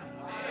မင်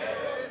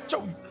ကျု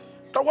ပ်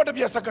တော့တ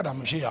ပြက်စက္ကတာ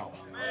မဖြစ်ရအောင်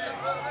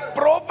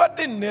prophet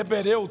နဲ့ပဲ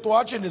တဲ့ကို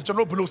တွားခြင်းနဲ့ကျွန်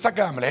တော်ဘယ်လိုစက္က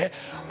ရမလဲ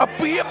အ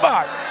ပီးပို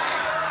င်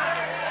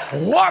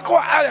ဝါ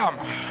ကွာအယမ်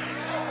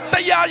တ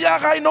ရားရ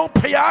ခိုင်နှုန်း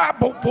ဖျား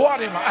ဘွား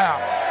တယ်မှာ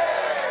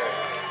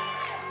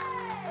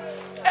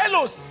အဲ့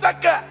လိုစက္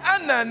ကအ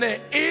နံနဲ့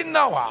အေး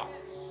နောက်ဟာ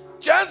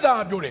ကျမ်းစာ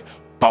ပြောတယ်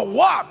ဘဝ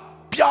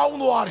ပြောင်း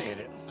သွားတယ်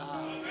တဲ့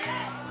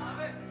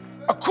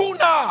အခု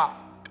နာ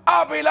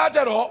အဘေလာကြ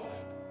တော့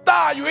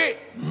တာ၍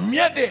မြ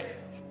တ်တဲ့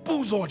ပူ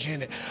ဇော်ခြင်း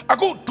နဲ့အ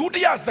ခုဒု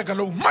တိယစကား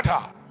လုံးမှတ်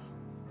ထား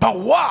ဘ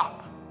ဝ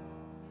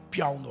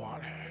ပြောင်းသွား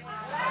တယ်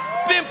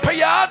သင်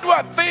ဖျားအတွ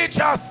က်သေ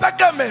ချာစက္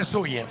ကပ်မယ်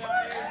ဆိုရင်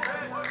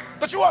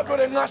တချို့ကပြော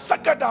တယ်ငါစ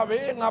က္ကပ်တာပဲ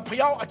ငါ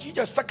ဖျားအကြီး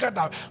ကျယ်စက္ကပ်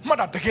တာမှတ်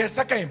တာတကယ်စ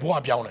က္ကပ်ရင်ဘဝ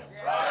ပြောင်းတယ်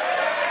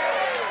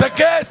တ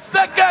ကယ်စ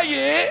က္ကပ်ရ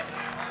င်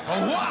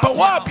ဘ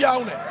ဝပြော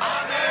င်းတယ်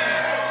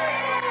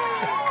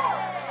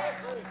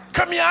ခ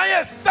မည်း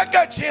ရဲ့စက္က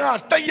ပ်ချင်းဟာ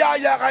တရား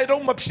ရာခိုင်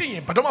တော့မဖြစ်ရ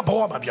င်ဘယ်တော့မှဘ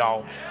ဝမပြော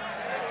င်း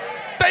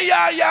တ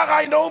ရားရာ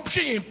ခိုင်တော့ဖြ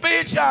စ်ရင်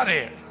ပေးချတ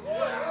ယ်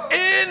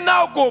အေး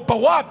နောက်ကိုဘ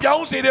ဝပြော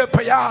င်းစေတဲ့ဖ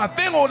ခင်ဟာသ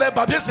င်ကိုလည်း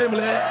ဘာဖြစ်စေမ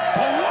လဲ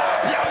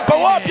ဘ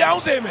ဝပြော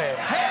င်းစေမယ်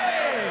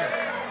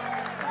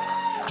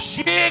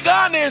ရှေက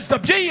နေစ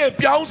ပြည့်ရ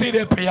ပြောင်းစေ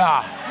တဲ့ဖခ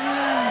င်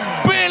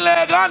ပင်လ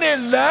ယ်ကနေ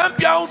လမ်း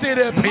ပြောင်းစေ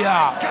တဲ့ဖခ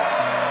င်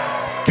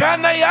ကန္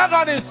နယာက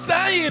နေစ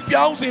မ်းရည်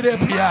ပြောင်းစေတဲ့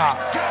ဖခင်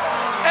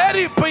အဲ့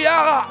ဒီဖခ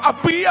င်ကအ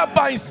ပီးအ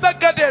ပိုင်စက္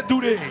ကတဲ့သူ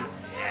တွေ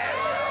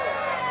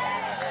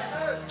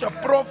ကျ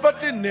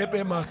prophet နေ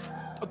ပေမှာ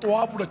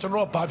တော့ဘူးကျွန်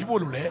တော်ဘာဖြစ်ဖို့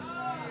လို့လဲ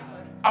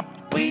အ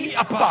ပီး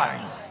အပိုင်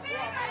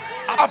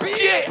အ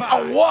ပြည့်အ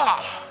ဝ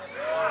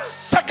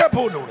စက္က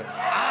ဖို့လို့လေ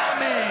အာ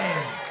မင်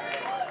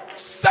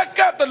စက္က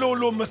တ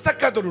လို့မစက္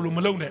ကတလို့မ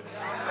လုံးနဲ့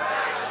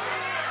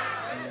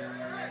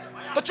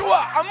တချို့က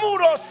အမှု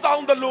တော်ဆော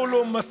င်းတယ်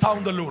လို့မဆော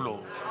င်းတယ်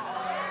လို့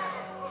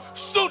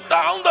ဆု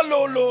တောင်းတယ်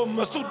လို့မ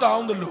ဆုတော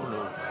င်းတယ်လို့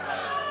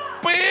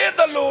ပေးတ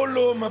ယ်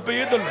လို့မ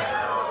ပေးတယ်လို့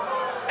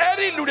အဲ့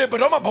ဒီလူတွေဘယ်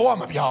တော့မှဘဝ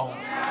မပြောင်း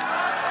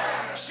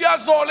ဆရာ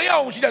ဇော်လေးအော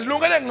င်ရှိတယ်လွ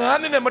န်ခဲ့တဲ့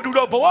9နှစ်နဲ့မတူ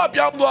တော့ဘဝ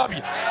ပြောင်းသွားပြီ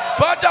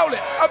ဘာကြောင့်လဲ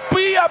အ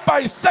ပီးအပို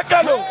င်စက္က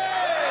လို့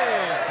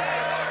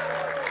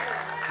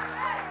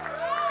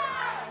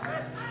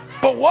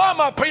ဘဝ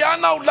မှာဖျား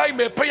နောက်လိုက်မ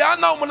ယ်ဖျား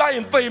နောက်မလိုက်ရ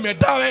င်သိမယ်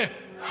ဒါပဲ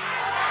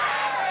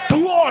ဒူ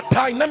အော်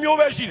ထိုင်နှမျိုး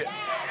ပဲရှိတယ်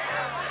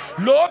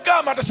လောက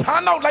မှာတခြား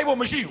နောက်လိုက်ဖို့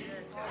မရှိဘူး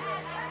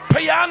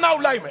ဖျားနော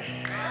က်လိုက်မယ်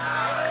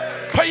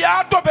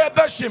ဖျားတော့ပဲသ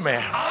က်ရှင်မ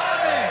ယ်အာ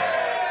မင်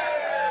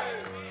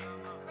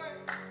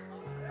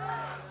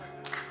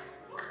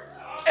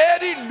အဲ့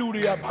ဒီလူ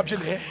တွေကဘာဖြစ်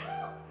လဲ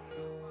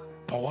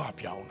ဘဝ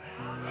ပြောင်းတယ်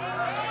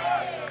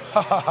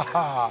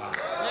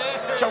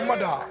ကျောင်းမ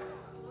တာ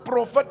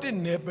prophet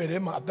နဲ့ပဲ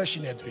တဲ့မှာအသက်ရှ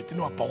င်နေသူတွေသူ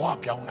တို့ကဘဝ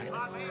ပြောင်းနိုင်တ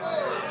ယ်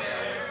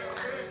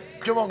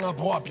ပြောငါ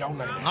ဘဝပြောင်း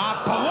နိုင်တယ်ငါ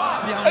ဘဝ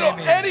ပြောင်းနိုင်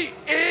တယ်အဲ့ဒီ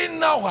အေး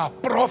နောက်ဟာ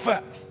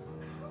prophet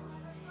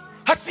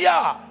ဟာဆရာ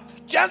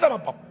ကျမ်းစာမှာ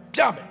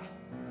ပြမယ်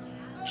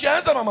ကျ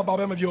မ်းစာမှာဘာ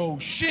ပဲမပြောဘူး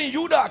ရှင်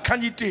ယုဒအခ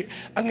န်းကြီး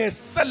1အငယ်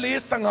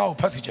14-15ကို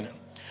ဖတ်စီခြင်းတယ်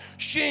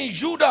ရှင်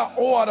ယုဒဩ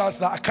ဝါဒ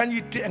စာအခန်း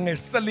ကြီး1အငယ်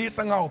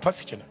14-15ကိုဖတ်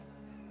စီခြင်းတယ်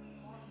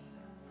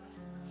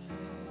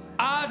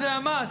အာဒ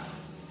မ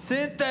စ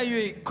င်တဲ့၍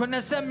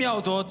90မြော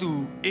က်သောသူ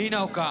အေး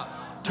နောက်က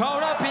ထောင်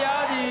ရ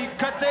ဖျားသည်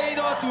ခသိန်း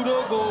သောသူ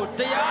တို့ကို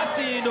တရား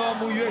စီရင်တော်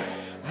မူ၍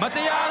မတ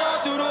ရားသော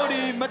သူတို့သ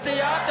ည်မတ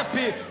ရားတစ်ဖြ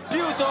စ်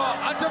ပြုသော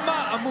အတ္တမ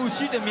အမှု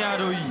ရှိသည်များ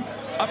တို့၏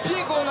အပြ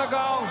စ်ကို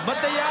၎င်းမ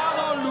တရား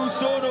သောလူ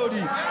ဆိုးတို့သ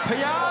ည်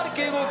ဖျားတက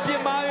ယ်ကိုပြ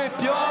စ်မှား၍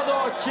ပြော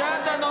သော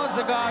Chantanol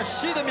Zaga,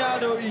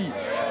 Shidamado E,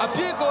 a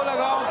Pico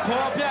Lago,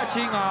 Popia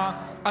Chinga,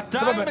 a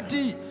Diamond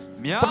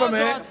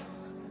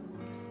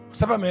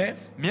Sabame,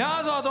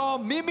 Miazo,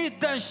 Mimi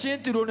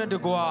Tanshin to run the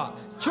Goa,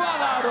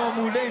 Chualaro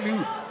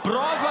Mulemu,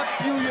 Brava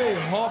Pue,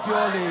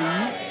 Hopiole.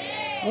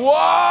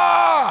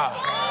 Wow!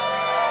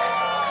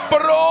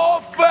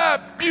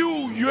 Prophet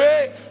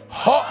Pue,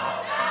 Hop.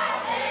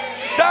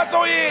 That's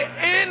all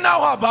in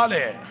our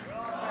valley.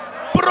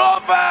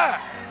 Prophet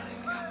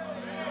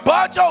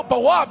Bajo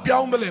Bawa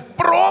Biaumele,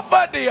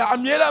 Prophet de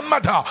Amiela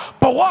Mata,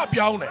 Bawa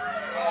Biaune.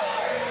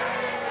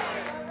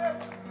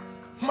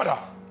 Mata,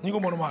 Nigo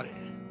Monomari.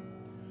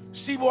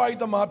 Siboy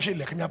the Mapil,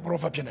 like a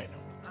prophet Pinay.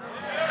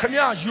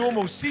 Kamya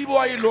Yomo,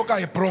 Siboy Loka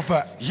a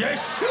prophet.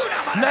 Yes,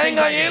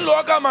 Nanga in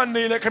Loka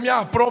Manila,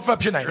 Kamya prophet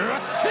Pinay.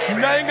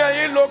 Nanga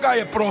in Loka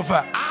a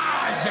prophet.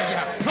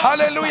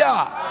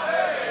 Hallelujah.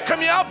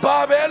 Kamya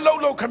Babe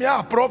Lolo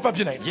Kamya prophet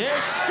Pinay.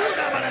 Yes,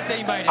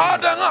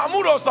 Adanga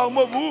Muro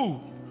Salmo. Who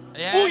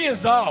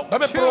is out?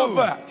 I'm a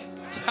prophet.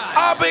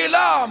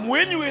 Abelam,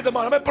 when you eat the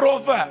man, I'm a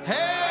prophet.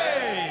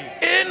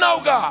 Hey, in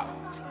Nauga,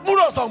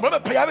 Murosam, I'm a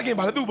Piagan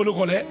by the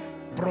Dubalocole.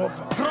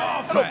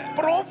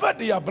 Prophet,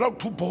 they are brought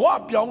to Boa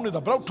Pion, the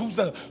brought to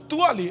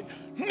Tuali,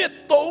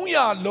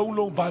 Netoya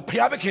Lolo by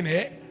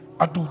Piabakine,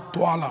 Adu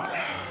Tuala.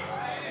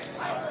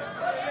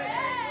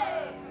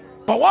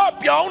 Bawa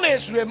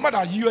Pianes,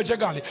 mother, you a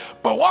jagali.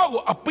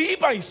 Bawa, a pea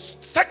by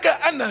second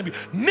enemy,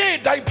 ne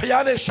die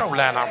piane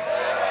showlana.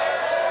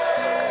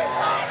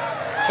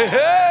 Hey,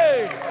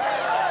 hey,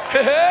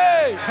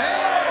 hey,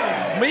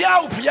 hey,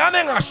 meow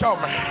pianing a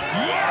showman.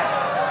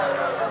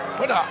 Yes,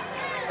 what up?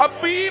 A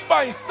bee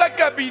by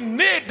Sakabi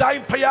ne die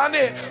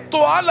piane,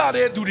 Toala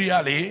de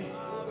Duriali.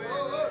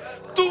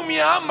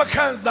 Tumia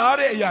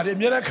Macanzare,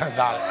 Yadimina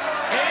Canzare.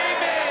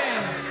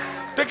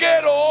 Amen.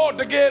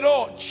 The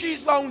ghetto,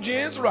 cheese on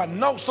jeans run,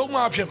 no so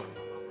much.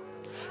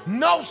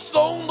 No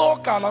so no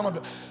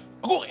calama.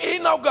 Go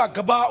in now,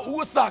 Gaba,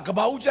 Usa,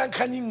 Gabaujan,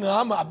 Canning,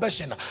 a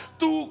bashina.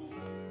 To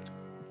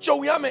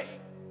Joyame,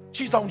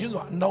 cheese on jeans,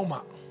 no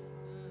ma.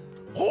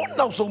 Who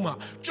knows so much?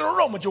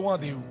 Jerome, you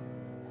want you?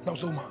 No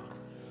so much.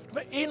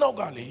 But in no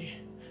galley,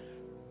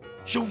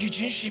 Shonji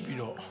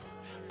Shibido,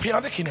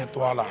 Pianakin and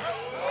Tuala.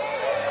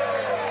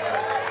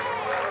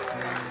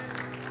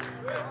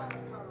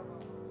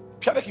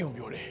 Pianakin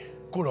beauty,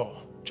 good old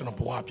John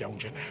Poa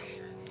Youngin.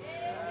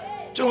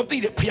 John T.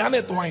 the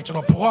piano doing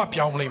John Poa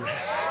Young Lime.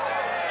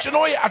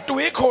 Genoy at two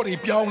equally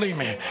Young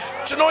Lime.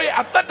 Genoy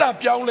at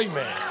that Young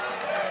Lime.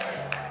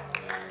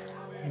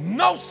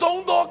 No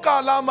sondo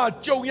calama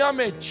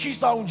Joyame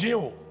cheese on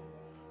Gio.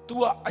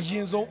 To a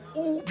Yenzo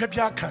U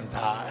Pepia Kanza.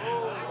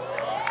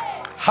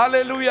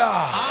 Hallelujah.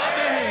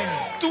 Amen.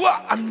 To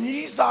a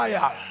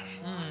Amnisaya.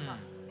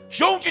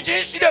 Shonji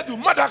Shida do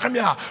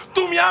Madakamia.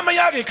 To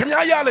Miamayagi,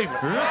 Kamiayale.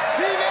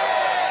 Receive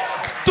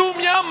it. To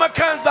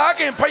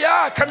Miamakanzaki and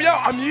Paya, Kamia,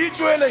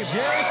 Amituele.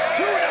 Yes,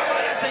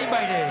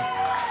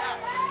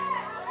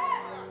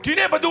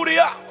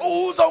 Tinebaduria,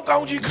 Uzo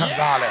County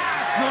Kanzale.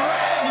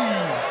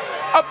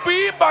 A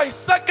bee by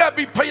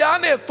Sakabi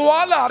Payane,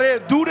 Tuala,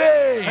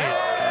 Dure.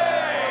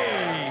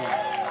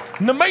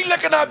 Namela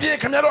can be a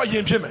Camaro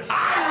Yin Jimmy. I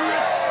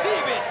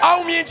receive it.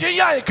 I'll mean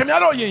Jaya,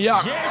 Camaro Yin Ya.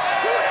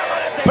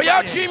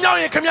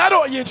 Payachimia,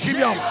 Camaro Yin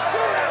Chimia.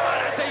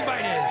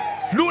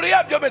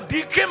 Luria, you have a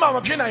decima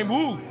of Pina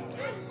Moo.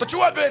 The two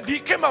have a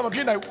decima of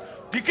Pina.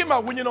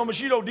 Dikima, when you know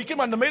Machino,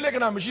 Dikima, the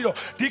Melekan Machino,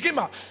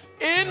 Dikima.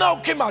 In no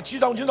Kima,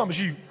 she's on Jina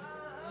Machine.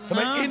 I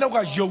mean, in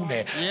no Jone.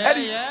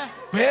 Eddie,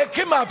 where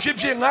came up,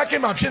 Pippy, and I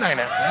came up Pina. My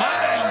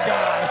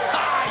God.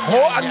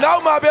 Oh, and now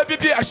my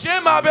baby, a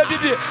shame my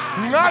baby,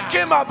 not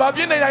came up,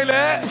 Babina.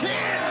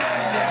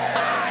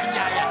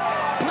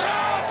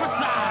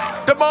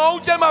 The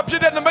mountain up to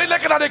the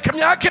Melekan, the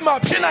Kamyakim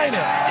up Pina.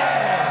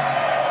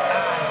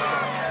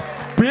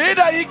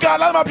 Beda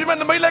Ikalama, the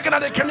Melekan,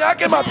 the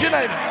Kamyakim up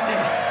Pina.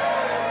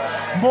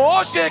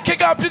 Moshe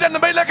kick up to the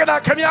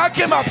Melekan,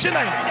 Kamyakim up Pina.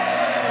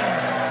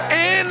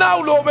 And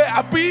now, Lobe,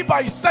 a bee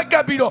by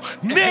Sakabido,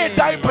 ne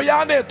die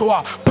Payane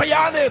toa,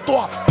 Payane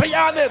toa,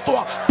 Payane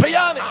toa,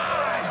 Payane.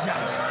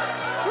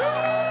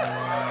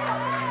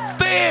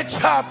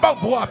 Techa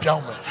Baboa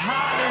Piaume.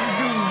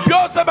 Hallelujah.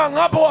 Piosama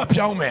Naboa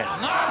Piaume.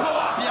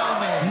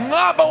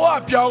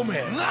 Naboa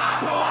Piaume.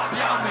 Naboa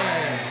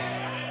Piaume.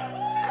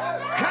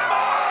 Come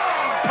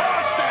on,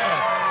 Pastor.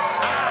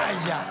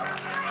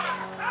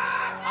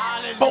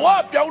 Hallelujah. Bawa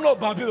Piauno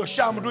Babilo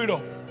Shamadrido.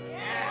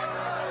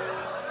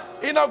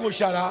 Inago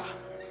Shara.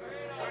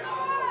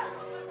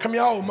 Come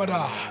out,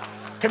 Mada.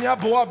 Come out,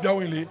 Boa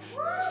Biawili.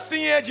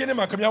 Sing a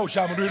genema, come out,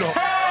 Shamadrido.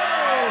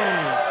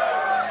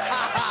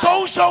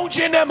 So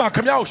Genema,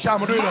 come out,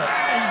 Shamadrido.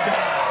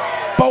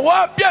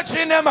 Bawa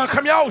Biachinema,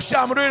 come out,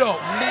 Shamadrido.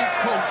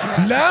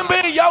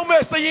 Lambe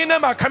Yaume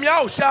Sayinema, come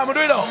out,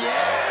 Shamadrido.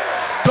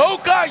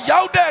 Doka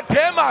Yauda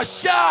Tema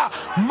Sha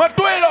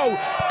Matuelo,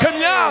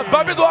 come out,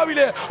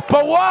 Babidoavile,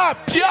 Bawa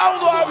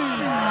Piauavi.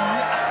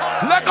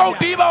 Let go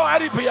Divo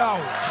Adi Piao.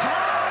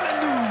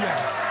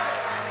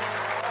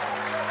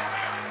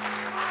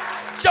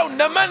 Joe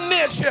Naman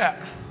nature.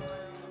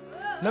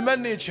 Number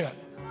nature.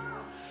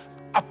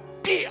 A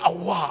be a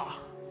wa.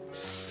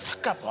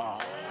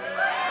 Sakapa.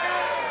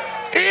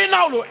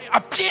 Inaulo. A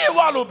be a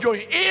wallow.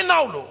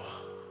 Inaulo.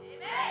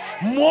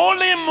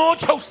 Mole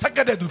mocho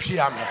sakade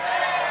dupsiame.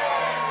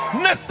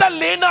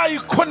 Nesalena, you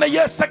couldn't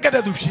yet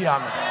sakade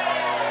dupsiame.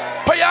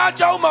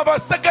 Payaja maba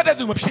sakade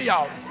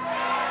dupsiao.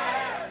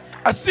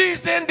 A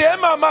season, the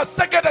mama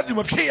sakade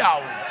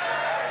dupsiao.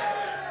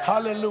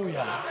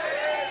 Hallelujah.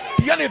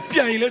 Diane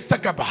Pian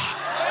Sakaba.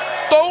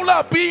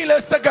 Tola P.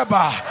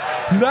 Sakaba.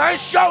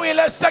 Nashaw in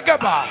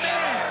Sakaba.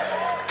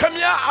 Come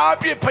here,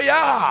 Abi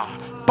Paya.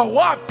 But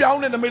what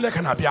down in the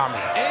Millican Abiam?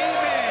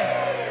 Amen.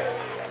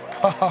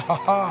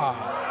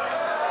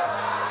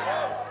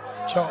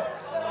 Ciao.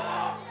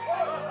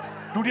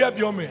 Ludia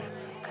Biome.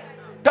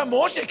 The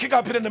Moshe kick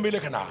up in the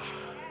Millicana.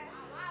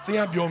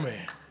 Thea Biome.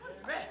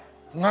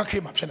 Naki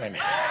Mapshaname.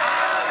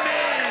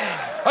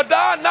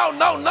 Amen.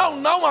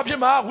 Now,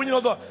 Mapima, when you know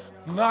the.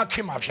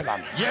 Naki Mapshalam.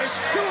 Yes,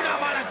 soon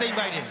I'm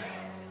invited.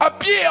 A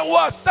beer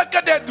was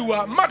Sakade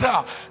Dua,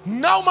 Mata.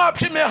 Now my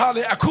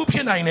Pimehale, a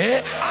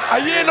Kupinine. A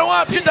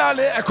Yenoa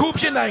Pidale, a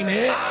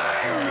Kupinine.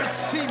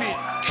 Receive it.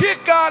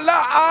 Kika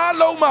la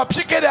alo, ma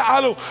Picade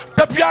alo,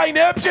 the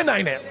Piane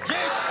Pinine.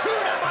 Yes,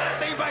 soon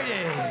I'm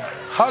invited.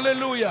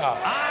 Hallelujah.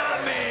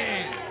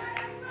 Amen.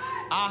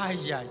 Ay.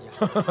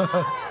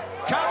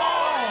 Come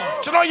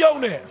on.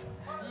 Chinoyone.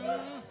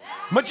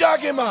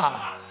 Majagima.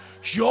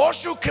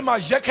 Yoshu Kima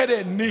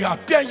Yakade Nia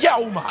Pian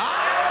Yauma.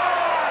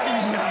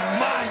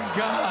 My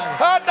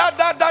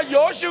God. Da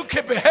Yoshu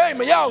Kipe Hey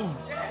Mayau.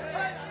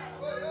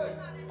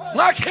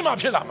 Nakima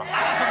Pilama.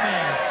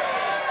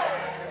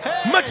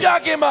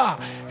 Majagima.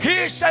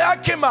 He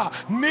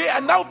Shayakima. Ni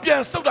and now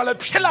Pian Soda Le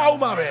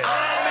Pilauma.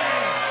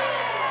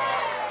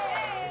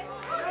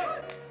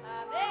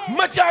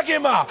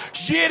 Majagima.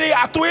 Shiri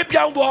Atwe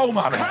Pian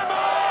Duauma.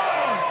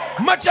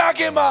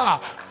 Majagima.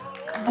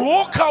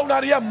 Walk out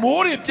of here,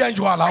 more than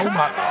Janjuala.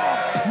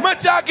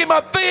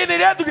 Majagima pain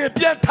it to the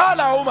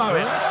Piantala Oma.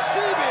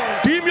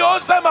 Dimio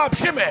Sama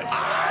Pime.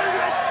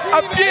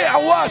 Appear I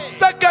was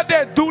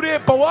Sakade Dure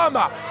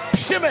Pawama.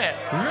 Pime.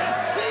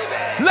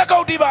 Let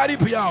out Divari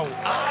Piao.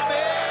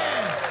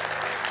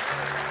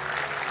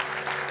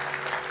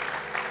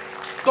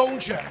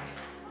 Don't you?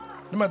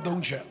 No,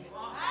 don't you?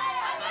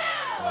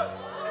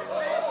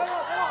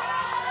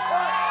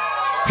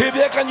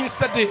 Here can you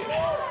set it?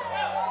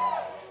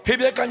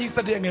 Here can you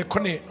set it in a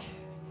connect?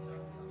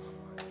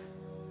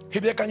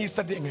 Here can you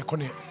set it in a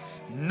connect?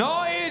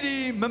 No,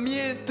 Eddie,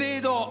 Mamie,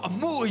 do a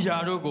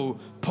Muyarogo,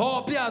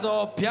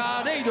 Popiado,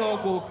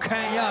 Piaredo,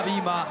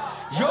 Kanyabima,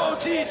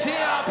 Yoti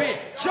Tiapi,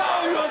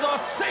 Choyo,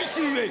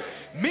 Sashi,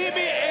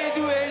 Mimi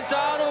Edu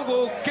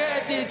Darogo,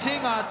 Kati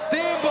Chinga,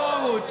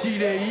 Timbo,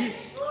 Tile,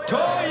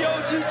 Toyo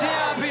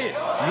Tiapi,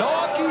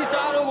 Loki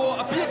Darogo,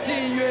 a pity,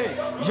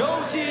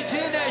 Yoti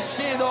China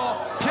Shido,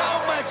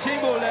 Piama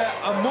Chingole,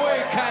 a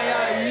Moe Kaya.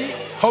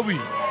 Hobby.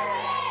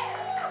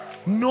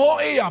 No,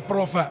 a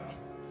prophet.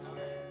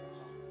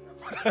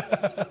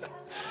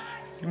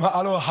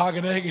 Alo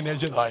Hageneg in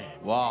Jedi.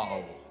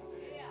 Wow.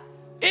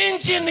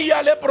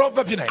 Engineer le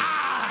prophet.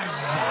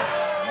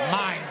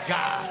 My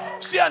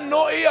God. See, I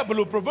know a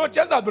blue prophet.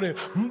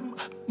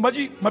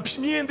 Maji,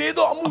 Mapini, they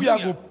don't move.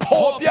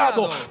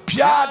 Popiado,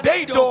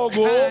 Piade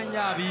dogo,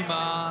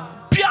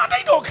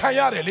 Piade do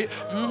Kayareli,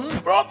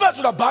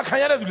 Professor of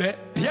Bakayare,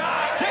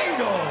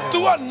 Piade.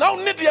 Do I now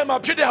need them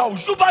up to the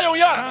house? Zubayo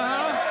Yara.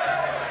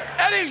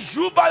 Eddie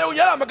Zubayo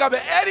Yara Magabe,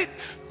 Eddie.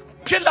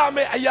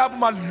 Pilame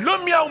ayabma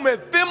lumia me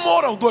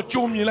temora do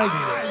chumi like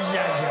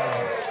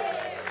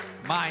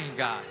my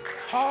God.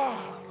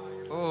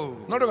 Oh,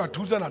 no ga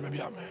tusa na me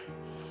bia me.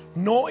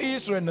 No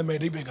Israel na me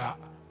ri bega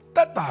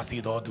tata si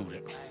do du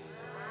de.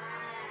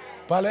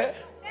 Ba le?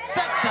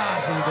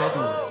 Tata si do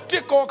du.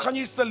 Ti ko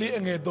khanyi sali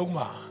nge dong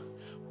ma.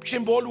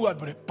 Shin bo lu ga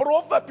bre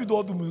prophet pi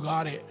do du mu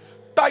ga de.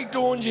 Tai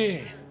ton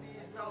chin.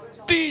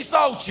 Ti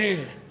sao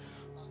chin.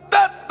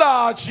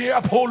 Tata chin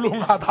apho lu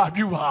nga ta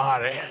pyu ba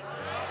de.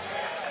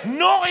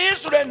 No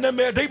Israel na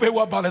me dai be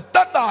wa ba le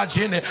tata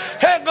chin ne.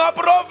 He nga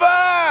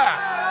prophet.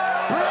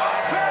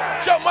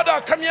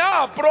 Chamada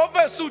kamya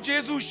prophet su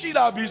Jesus shi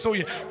la bi so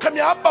yin.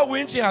 Kamya pa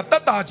win chin a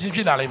tata chin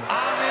phit la lai ma.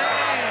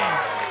 Amen.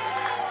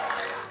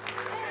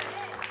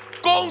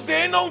 Kong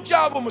se nong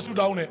cha bo ma su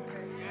daung ne.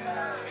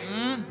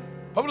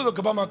 Ba lo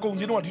ka ba ma kong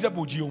se nong a di tat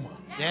po ji ong ma.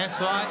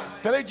 That's right.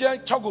 ပြိကျန်း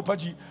6ကိုဖတ်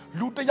ကြည့်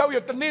လူတစ်ယောက်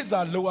ရဲ့တနေ့စာ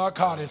လောအား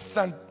ခါတဲ့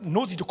စံ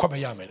နိုးစီတစ်ခွက်ပဲ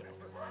ရမယ်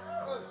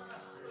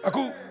အ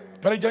ခု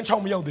ပြိကျန်း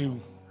6မရောက်သေး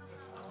ဘူး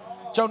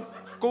ကျောင်း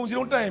ကုံစီ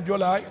လုံးတက်ရင်ပြော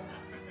လိုက်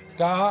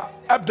ဒါ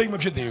update မ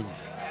ဖြစ်သေးဘူး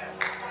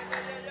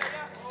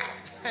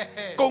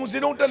ကုံစီ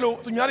လုံးတက်လို့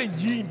သူများတွေ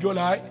ညီးပြော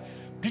လိုက်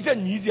ဒီချက်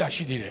ညီးစရာ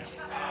ရှိသေးတယ်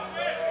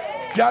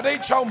ပြတဲ့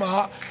6မှာ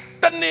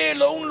တနေ့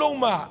လုံးလုံး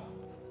မှာ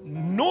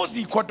နိုး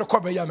စီခွက်တစ်ခွ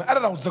က်ပဲရမယ်အဲ့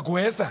ဒါတော့ဇ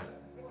ကွဲစံ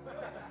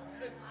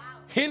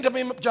Hint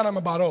me jana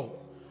mabaro.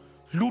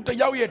 Luta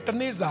yaw ye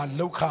taneza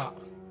loka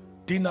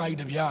dinai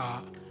de bia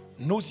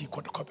no si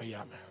kwat kwat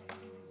yame.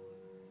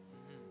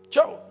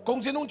 Chow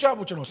kong sinung cha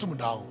bu chono sum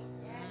down.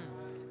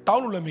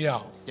 Down le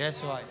miao.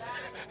 Yes right.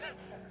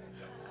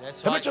 ဒါ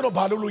ပေမဲ့ကျွန်တော်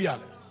ဘာလုပ်လို့ရ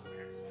လဲ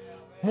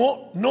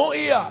နိုး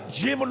အေးက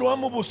ရေမလွမ်း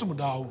မို့ဖို့စုမ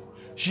တောင်း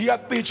ရေက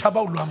သေချာ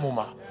ပေါက်လွမ်းမို့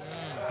မှာဒါ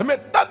ပေမဲ့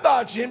တတ်တာ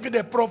ချင်းဖြစ်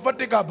တဲ့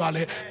prophetic ကဘာ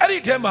လဲအဲ့ဒီ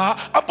ထဲမှာ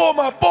အပေါ်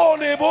မှာပေါ်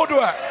နေဖို့အတွ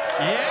က်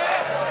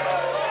yes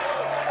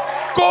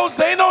ကို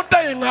စိန်တော့တ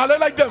က်ရင်ငါလ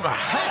ည်းလိုက်တယ်မှာ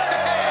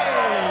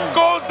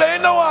ကိုစိန်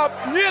တော့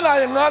ညစ်လာ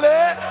ရင်ငါလ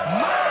ည်း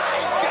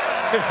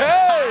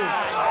hey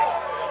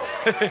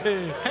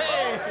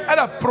အဲ့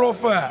ဒါ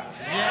prophet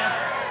yes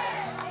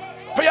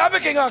ဘုရားသ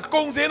ခင်က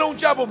ကုံစင်းလုံး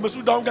ကြဖို့မဆူ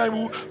တောင်းကိုင်း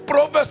ဘူး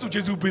prophet ဆိုယေ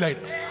ရှုပေးလိုက်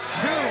တယ်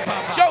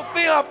ကျောက်သ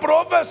င်ဟာ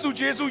prophet ဆို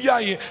ယေရှုရ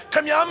ရင်ခ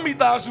မည်းမိ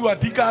သားစုဟာ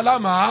ဒီကာလ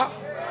မှာ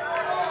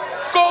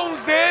ကုံ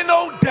စင်း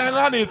လုံးဒဏ်က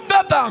နေတ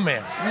တ်တာမ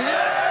ယ်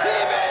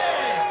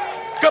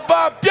က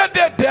ဘာပြတ်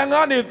တဲ့ဒဏ်က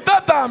နေတ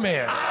တ်တာမ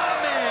ယ်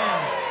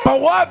ဘ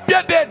ဝပြ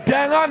တ်တဲ့ဒ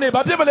ဏ်ကနေ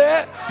ဘာဖြစ်မလဲ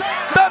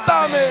တတ်တာ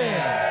မယ်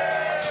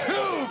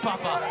True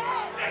papa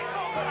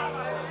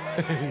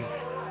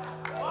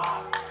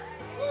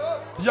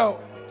ရောက်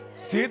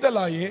ဈေးတက်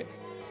လာရင်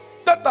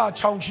တက်တာ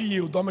ချောင်ချီ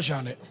ကိုတော့မရှာ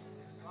နဲ့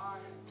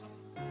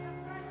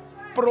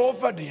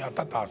prophet တွေကတ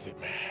က်တာစေ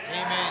မယ်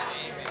Amen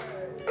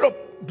အဲ့တော့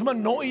ဒီမှာ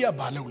နိုးအေးက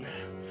ဘာလုပ်လဲ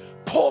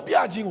ဖော်ပြ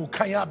ခြင်းကို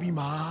ခံရပြီး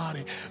မှ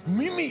တဲ့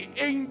မိမိ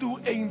အိမ်သူ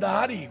အိမ်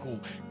သားတွေကို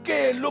က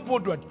ယ်လွတ်ဖို့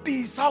အတွက်တ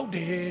ည်ဆောက်တ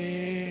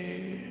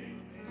ယ်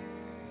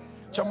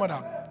ချမတာ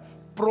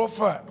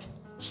prophet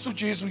စု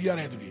ကျေးဇူးရ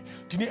တဲ့သူတွေ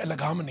ဒီနေ့အလ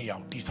ကားမနေအော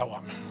င်တည်ဆောက်ရ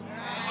မယ်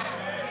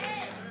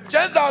ကျ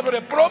မ်းစာပြော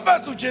တဲ့ prophet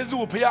စုကျေးဇူး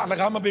ကိုဖခင်အလ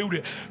ကားမပေးဘူး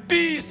တဲ့တ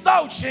ည်ဆော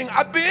က်ခြင်း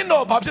အသင်း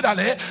တော်ဘာဖြစ်တာ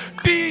လဲ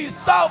တည်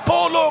ဆောက်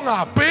ဖို့လို့ငါ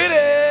ပေးတ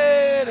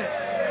ယ်တဲ့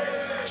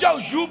ကြောက်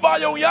ယူပါ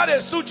ယုံရတဲ့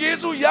စုကျေး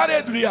ဇူးရ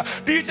တဲ့သူတွေက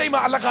ဒီအချိန်မှာ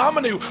အလကားမ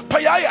နေဘူးဖခ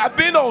င်ရဲ့အသ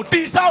င်းတော်ကိုတ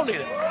ည်ဆောက်နေ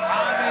တယ်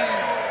အာမင်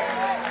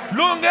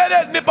လွန်ခဲ့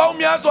တဲ့နှစ်ပေါင်း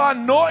များစွာ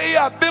နိုးအေး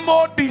ကသင်္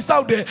ဘောတည်ဆော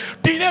က်တယ်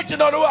ဒီနေ့ကျွ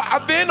န်တော်တို့ကအ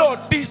သင်းတော်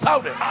တည်ဆော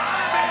က်တယ်အာ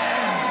မင်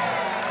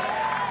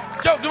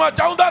ကြောက်ဒီမှာ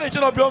ចောင်းသားတွေကျွ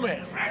န်တော်ပြောမယ်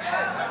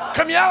ခ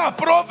မည်းက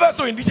prophet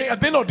ဆိုရင်ဒီချိန်အ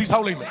သင်းတော်တည်ဆော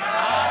က်လိမ့်မယ်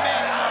အာမင်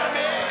အာမ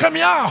င်ခမ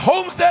ည်းက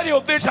home set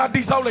ကိုသေချာတ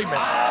ည်ဆောက်လိမ့်မ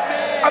ယ်အာမ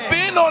င်အသ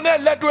င်းတော်နဲ့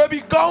လက်တွဲ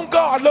ပြီးကောင်း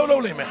ကောင်းအလုပ်လု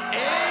ပ်လိမ့်မယ်အာ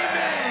မ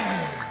င်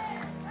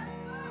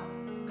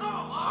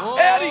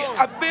အဲ့ဒီ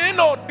အသင်း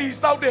တော်တည်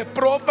ဆောက်တဲ့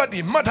prophet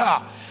တွေမှတ်ထား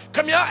ခ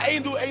မည်းအိ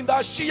မ်သူအိမ်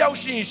သား၈ယောက်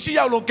ရှိရင်၈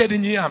ယောက်လုံးကယ်တ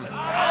င်ခြင်းရမယ်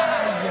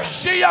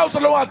၈ယောက်စ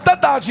လုံးကတတ်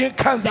တာချင်း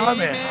ခံစား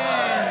မယ်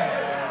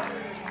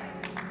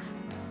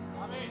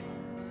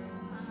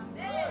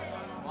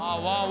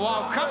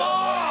Wow, come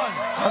on!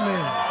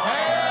 Amen.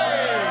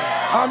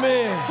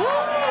 Amen.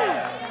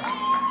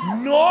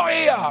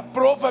 Noah,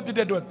 prophet ဖြစ်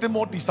တဲ့အတွက်သင်္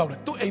ဘောတည်ဆောက်တယ်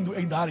သူအိမ်သူ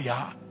အိမ်သားတွေဟာ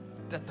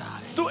တတ်တာ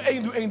လေသူအိမ်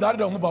သူအိမ်သားတွေ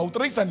တော့မပါဘူး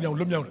တိရစ္ဆာန်တွေတော့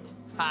လွတ်မြောက်တယ်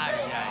ဟာ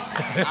ယာ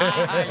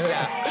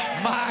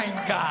My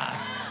God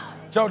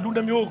ကျောင်းလူ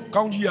နှမျိုး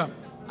ကောင်းကြီးရ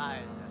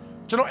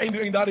ကျွန်တော်အိမ်သူ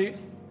အိမ်သားတွေ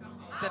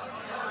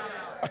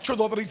အချွတ်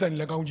တော်တိရစ္ဆာန်တွေ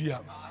လည်းကောင်းကြီးရဟာ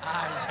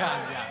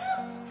ယာ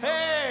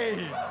Hey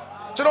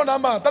ကျွန်တော်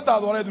နားမှာတတ်တာ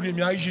သွားတဲ့သူတွေအ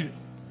များကြီးရှိတ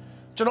ယ်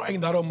ကျွန်တော်အိ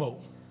မ်သားတော့မဟုတ်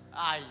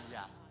အာ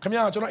ယာခင်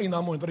ဗျားကျွန်တော်အိမ်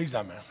သားမဟုတ်တိရစ္ဆာ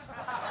န်မယ်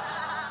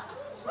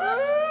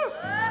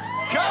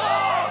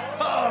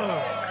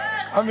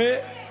အမေ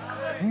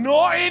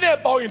နိုးအိနဲ့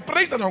ပေါင်းရင်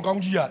တိရစ္ဆာန်အောင်ကော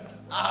င်းကြီးရတယ်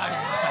အာယာ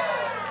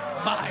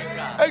My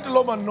God အဲ့တ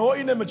လုံးမှာနိုး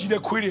အိနဲ့မကြည့်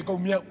တဲ့ခွေးတွေအကု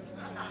န်မြုပ်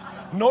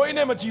နိုးအိ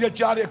နဲ့မကြည့်တဲ့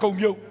ကြားတွေအကုန်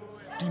မြုပ်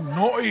ဒီ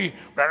နိုးအိ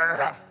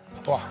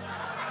သွား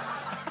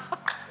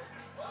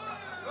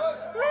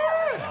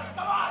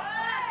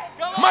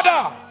မတာ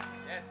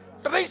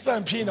တိရစ္ဆာ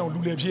န်ဖြစ်အောင်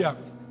လူလေဖြစ်ရ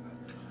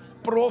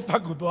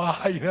prophet ကိုသွား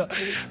ရ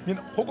မြင်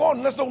ဟိုကော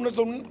နှစ်စုံ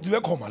ဒီဘ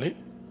က်ခေါ်ပါလေ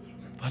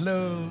ဘာ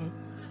လို့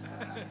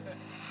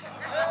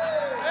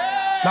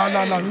လာ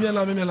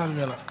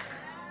မြင်လာ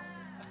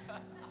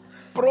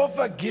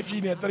prophet gift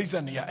နဲ့တိရစ္ဆာ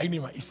န်တွေကအဲ့ဒီ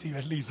မှာအစီ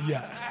ပဲလှည့်စီးရ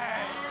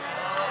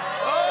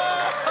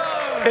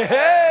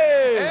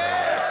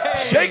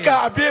ရိတ်က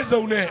အပြည့်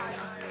စုံနဲ့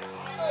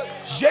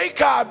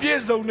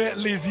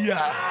လှည့်စီးရ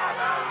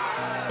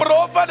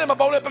prophet နဲ့မ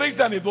ပေါင်းတဲ့တိရစ္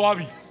ဆာန်တွေသွား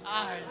ပြီ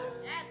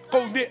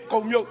ကုံ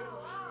မြုပ်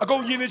အကု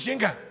န်ရင်းနေချင်း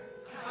ခံ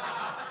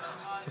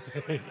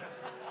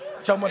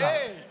ကျောင်းမလား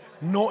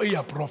နိုးအေး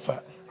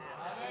prophet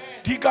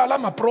ဒီကာလ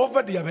မှာ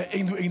prophet တွေကပဲအိ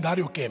မ်သူအိမ်သား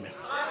တွေကိုကဲမယ်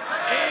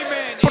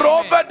Amen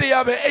prophet တွေက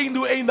ပဲအိမ်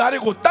သူအိမ်သားတွေ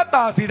ကိုတတ်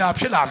တာစေတာ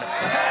ဖြစ်လာမယ်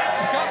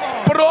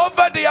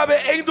prophet တွေကပဲ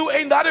အိမ်သူ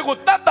အိမ်သားတွေကို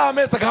တတ်တာ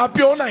မဲ့စကား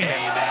ပြောနိုင်တ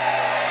ယ်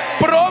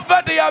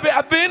prophet တွေကပဲ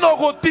အသင်းတော်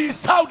ကိုတည်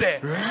ဆောက်တယ်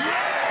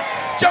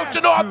ကျောင်းကျွ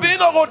န်တော်အသင်း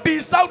တော်ကိုတည်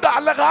ဆောက်တာ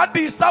အလကားတ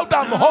ည်ဆောက်တာ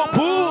မဟုတ်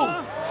ဘူး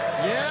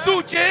စု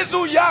ကျေး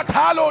ဇူးရ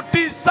ထားလို့တ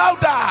ည်ဆောက်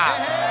တာ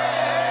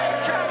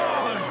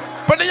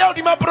ဘယ်နှယောက်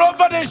ဒီမှာ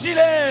prophet တွေရှိ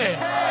လဲ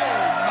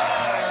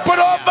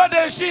prophet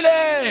တွေရှိလဲ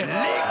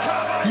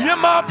မြန်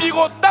မာပြည်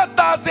ကိုတတ်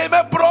တာစေ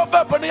မဲ့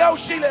prophet ဘယ်နှယောက်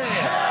ရှိလဲ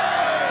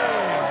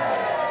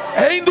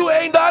အိမ်သူ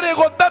အိမ်သားတွေ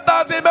ကိုတတ်တာ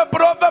စေမဲ့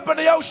prophet ဘယ်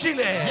နှယောက်ရှိ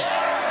လဲ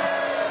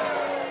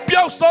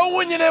ပျောက်ဆုံး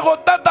ဝိညာဉ်တွေကို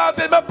တတ်တာ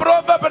စေမဲ့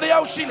prophet ဘယ်နှ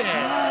ယောက်ရှိလဲ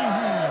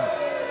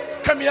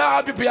ခမည်း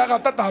အပြဘုရားက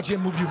တတ်တာခြ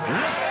င်းမူပြု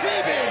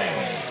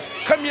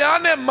ခမည်း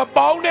နဲ့မ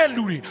ပေါင်းတဲ့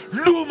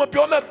လူမ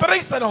ပြောမဲ့ပြိ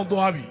ဿအောင်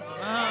သွားပြီ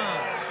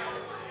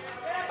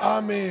အာ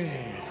မင်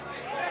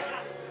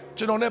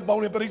ကျွန်တော်နဲ့ပေါ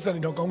င်းတဲ့ပြိဿ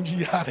တွေတော့ကောင်း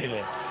ကြီးရတယ်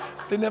လေ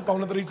တင်းနဲ့ပေါင်း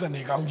တဲ့ပြိဿ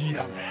တွေကောင်းကြီးရ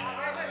မယ်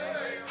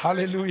ဟာ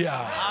လေလုယာ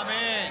အာမ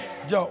င်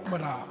叫么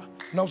啦？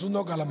那时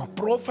候讲嘛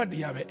 ，prophet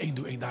也被印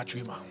度人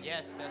追嘛。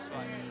Yes, that's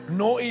right.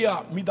 No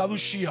呀，米达都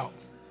需要，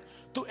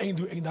都印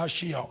度人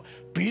需要，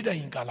别的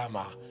人讲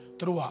嘛，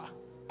都话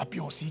啊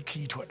表示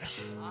起出来。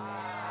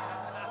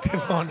对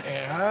不呢？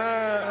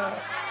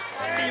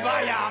你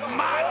把呀，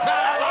马塔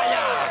拉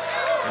呀，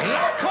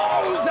拉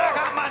口子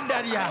干嘛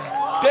的呀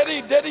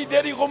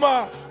？Daddy，我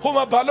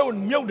嘛把路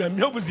瞄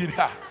不是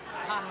的，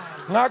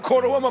我考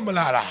了我们没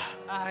来啦。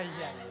哎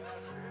呀，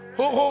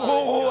好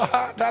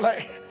啊，他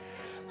来，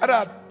啊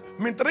啦。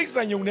mình tới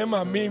sang dùng này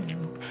mà mình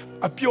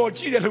biểu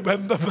chỉ để lúc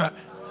em đó mà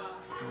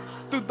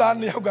tôi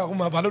tan nhau cả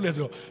mà vào lúc này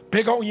rồi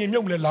bé con nhìn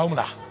nhau lên lâu mà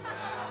là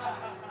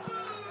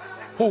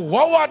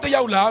hoa tới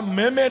nhau là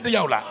mẹ tới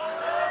nhau là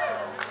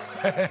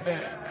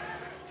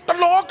ta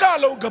lo cả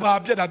lâu cả bà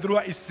biết là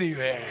tôi ít xí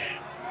về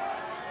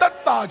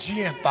tất ta chỉ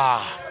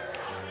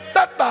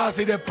tất ta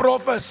sẽ để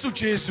prophet su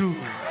Giêsu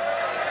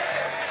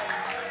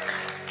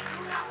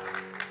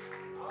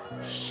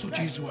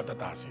ở tất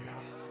ta sẽ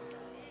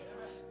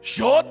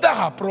Yoda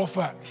ha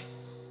prophet,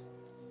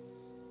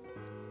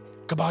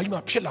 kabayi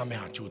ma phit la me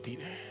ha chu ti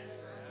de.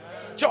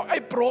 Chao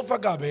ai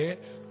prophet ka be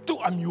tu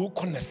a myo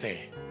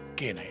 80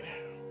 ke nai de.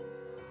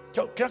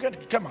 Chao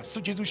ka ma su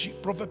Jesu shi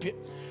prophet phit.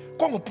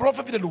 Ko mo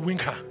prophet phit de lo win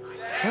kha.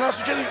 Nga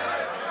su Jesu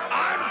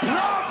I'm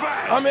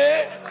prophet.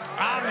 Amen.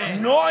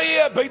 Amen. No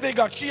ye bai dai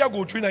ka chi ya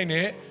ko chwi nai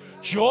ne.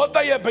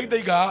 Yoda ye bai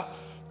dai ka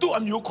tu a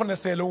myo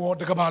 80 long wo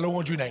de ka ba long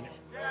wo chwi nai ne.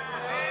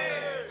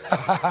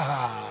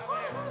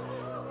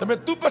แต่เมื่อ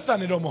ตู้ภาษา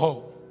ในเราโมโห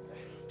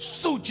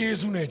สู้เจ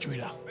ซูเนี่ยช่วย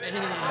ละ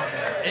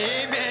เอ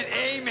เมนเอ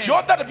เมนยอ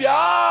ดแต่เดีย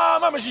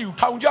วไม่ใช่อยู่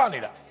ทางจ้า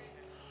นี่ละ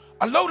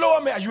อันเล่าว่า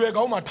ไม่อายุเข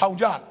ามาทาง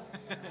จ้า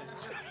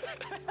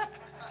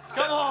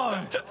Come on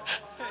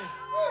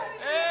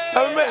แต่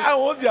เมื่อเอา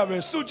หัวเสียไป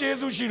สู้เจ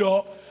ซูชิโร่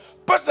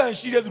ภาษา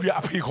ชีเรตุเรียอ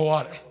ภิขวา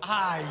น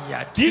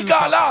ดีก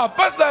าล่าภ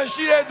าษา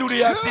ชีเรตุเรี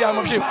ยเสียไ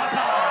ม่ใช่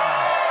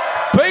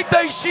ไปไ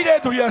ด้ชีเร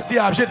ตุเรียเสี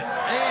ยไม่ใช่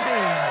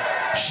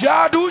ยา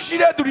ดูชี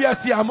เรตุเรีย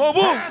เสียไม่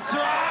บุ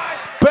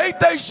เบย์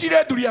ได้ชีเร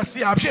ตุเรียเสี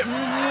ยพี่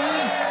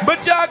บัจ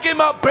จาก็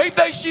มาเบย์ไ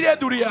ด้ชีเร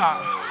ตุเรีย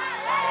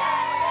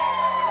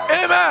เอ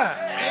เมน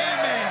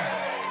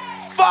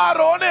ฟาโร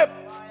ห์เนี่ย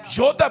ย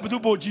อดแต่ประตู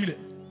โบจีเลย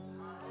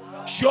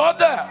ยอดแ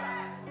ต่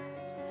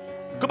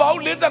กบ่าว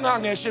เลี้ยงงาน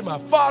เงี้ยใช่ไหม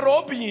ฟาโร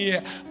ห์เป็นยั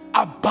ง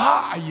อับบา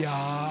อายา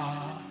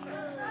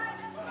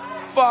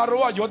ฟาโร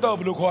ห์ยอดแต่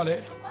บลูกว่าเลย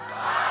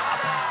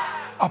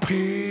อ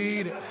ภิ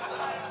เด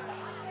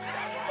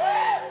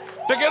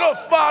แต่แกรู้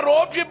ฟาโร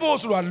ห์พี่โบ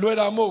สุดรวย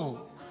ดามู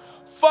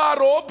ฟาโ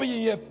รห์เป็น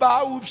ยังตา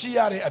อุปชี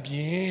อะไรอ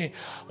ภิ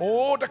โอ้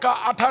แต่ก็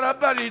อัธร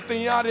บดีตี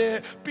ยาเร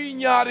ปิญ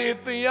ญาเร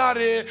ตียาเ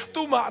ร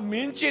ตู้มา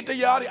มินจิต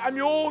ยาเรอเม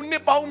โอเนี่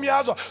ยป้าอุมยา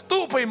ส่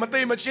ตู้ไปมาเตะ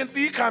มาเชน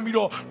ตีขามีโด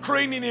เทร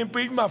นนิ่งเนี่ยไป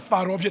มาฟา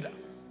โรห์พี่ด่ะ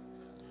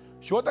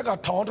ยอดแต่ก็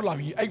ท้องตุลา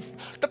บีไอ้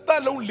แต่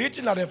ลงเลี้ยง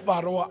จินละเรฟา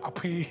โรห์อ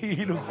ภิ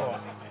ลูก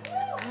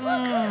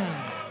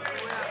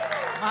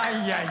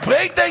เบ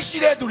ย์ได้ชี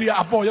เรตุเรีย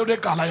อปอยอดเด็ก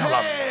กาลายาล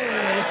า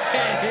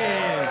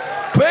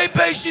เบ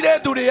ย์ชีเร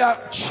ตุเรีย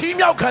ชิม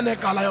ยาวขันเด็ก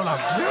กาลายาลา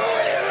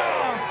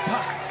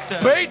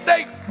เบย์ได้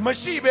ไม่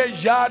ใช่เบย์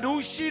ยาดู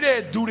ชีเร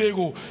ตุเรีย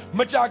กูม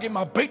าจากที่ม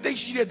าเบย์ได้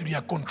ชีเรตุเรีย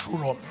คอนโทร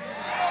ล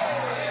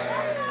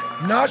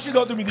น่าชิด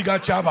อตุมิดิกา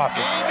จ้าบาส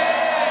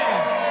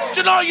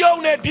ฉันเอาโยน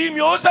เนี่ยทีมโ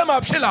ยนสมา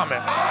พิลาเม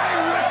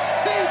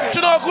ฉั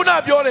นเอาคุณอา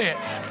บิโอเลย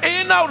เอ็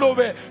นเอาโลเบ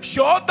ย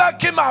อดตา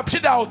เข้ามาพิ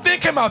ดาวเตะ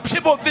เข้ามาพิ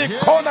บเตะ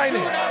คอไหนเ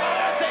นี่ย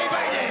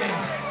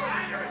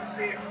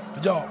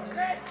เจ้า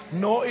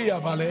โนเอีย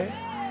บาเล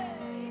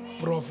โ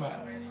ปรเฟต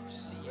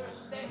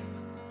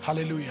ฮาเ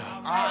ลลูยา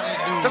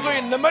แต่ส่วน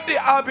นั้นไม่ได้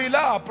อาบิล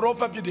าโปรเ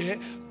ฟตพิเด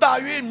ตา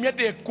อยู่มีแ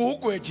ต่กู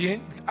เกวจิน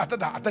อัต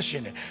ตาอัตเช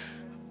น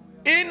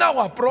เอ็นเอา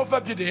ว่าโปรเฟ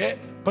ตพิเด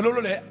บลู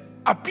เลย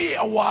อภิ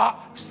อวา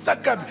สัก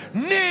กับ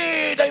นี่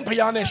ได้พ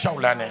ยานในชาว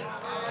ลาเนี่ย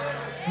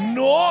โน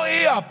เอี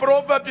ยโปร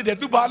เฟตพิเด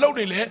ตุบาลู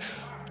นี่เลย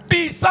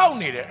ตีเศร้า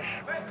นี่เลย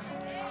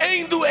เอ็ง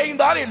ดูเอ็ง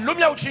ดาริลุม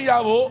ยาวชียา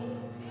โบ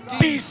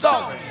ตีเศร้า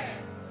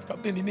ก็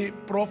ตีนี่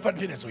โปรเฟต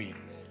พิเดสุย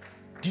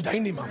ดีได้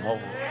นี่มาโม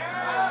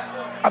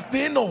อัตเต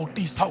โน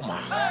ตีเศร้ามา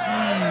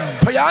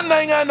พยานใน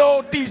งานโน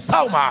ตีเศร้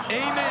ามา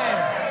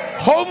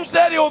โฮมเซ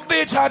ริโอเต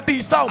ชาตี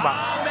เศร้ามา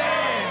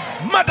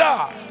มาดา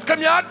ขม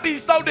ยาตี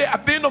เศร้าเดอั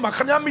ตเตโนมาข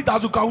มยามีตา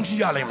สุกาวชี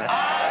ยาเลยมั้ย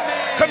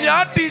ขมยา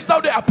ตีเศร้า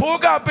เดอโพ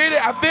กาเปเด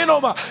อัตเตโน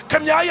มาข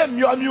มยาอย่า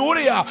มีอမျိုး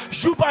တွေ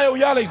ยูปาย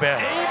ยาเลยมั้ย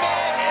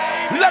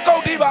လက်ကော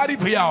က်ဒီပါဒီ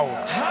ဖျားဟာ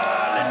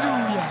လေလု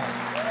ယာ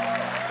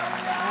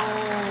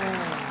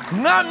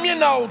ငါမျက်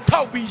နှာကို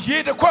ထောက်ပြီးရေ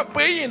တစ်ခွက်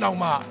ပေးရင်တောင်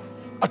မှ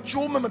အ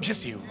ကျိုးမဖြစ်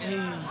စေဘူး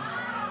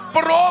ပ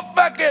ရောဖ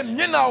က်က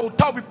မျက်နှာကို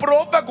ထောက်ပြီးပ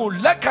ရောဖက်ကို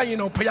လက်ခံရင်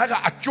တော့ဖခင်က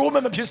အကျိုးမ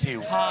ဖြစ်စေ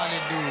ဘူးဟာလေ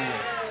လုယာ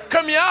ခ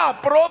မရ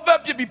ပရောဖက်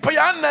ဖြစ်ပြီးဖခ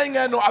င်နိုင်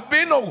ငံတော်အပ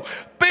င်းတော်ကို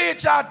ပေး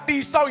ချတီ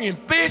ဆောက်ရင်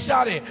ပေးချ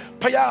တယ်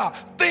ဖခင်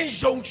ကသင်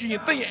ယုံကြည်ရ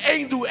င်သင်အိ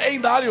မ်သူအိမ်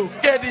သားတွေကို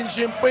ကယ်တင်ခြ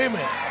င်းပေးမ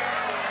ယ်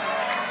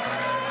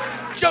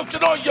ကျွန်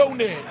တော်ယုံ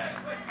နေ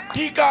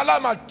ဒီကာလ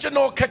မှာကျွန်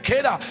တော်ခက်ခဲ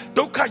တာ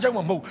ဒုက္ခရောက်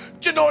မှာမဟုတ်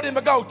ကျွန်တော်တွေမ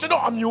ကောက်ကျွန်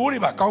တော်အမျိုးတွေ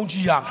ပါကောင်း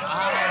ကြီးရမ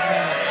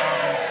ယ်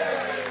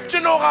ကျွ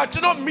န်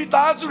တော်မိ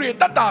သားစုတွေ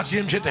တတ်တာခြ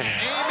င်းဖြစ်တယ်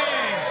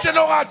ကျွန်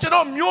တော်ကကျွန်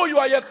တော်မျိုး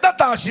ရွာရဲ့တတ်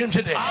တာခြင်းဖြ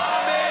စ်တယ်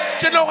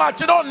ကျွန်တော်က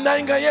ကျွန်တော်နို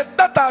င်ငံရဲ့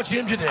တတ်တာခြ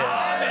င်းဖြစ်တယ်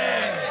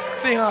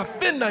သင်ဟာ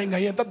တင့်နိုင်ငံ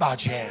ရဲ့တတ်တာ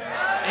ခြင်း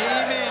အာ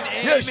မင်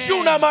ယေရှု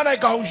နာမ၌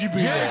ကောင်းချီး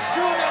ပေးတယ်ယေ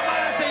ရှုနာမ၌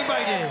သိမ့်ပို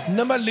က်တယ်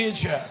နံပါတ်4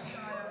ချက်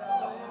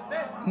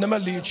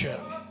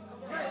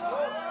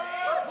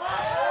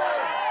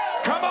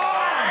Come on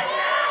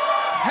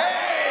Hey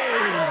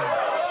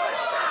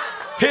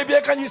Hey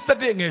ခန်းကြီး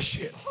7ငယ်8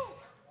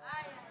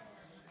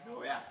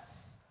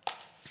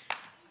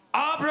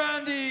အာဗြဟံ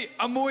သည်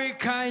အမွေ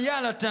ခံရ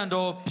လက်တန်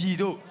တော်ပြည်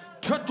သို့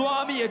ထွက်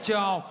သွားမိအ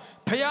ကြောင်း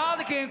ဖျား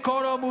သခင်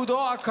ခေါ်တော်မူ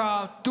သောအခါ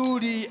သူ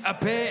သည်အ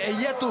ဘယ်အ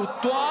ရက်သို့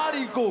သွားသ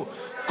ည်ကို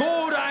ကို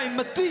ယ်တိုင်မ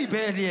သိ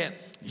ဘဲလျက်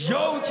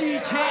ယုံကြည်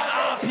ခြင်းအ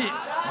ဖြစ်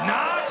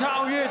နားထော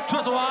င်၍ထွ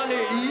က်သွား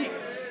လေ၏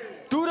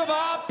သူတစ်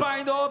ပါးပို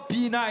င်သောပြ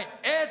ည်၌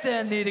ဧည့်သ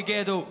ည်နေတက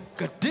ယ်သို့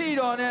ဂတိ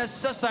တော်နှင့်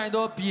ဆက်ဆိုင်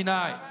သောပြည်၌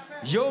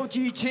ယုံကြ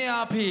ည်ခြင်း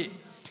အဖြစ်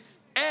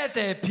ဧည့်သ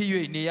ည်ဖြစ်၍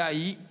နေရ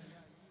၏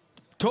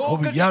ထိုဟုတ်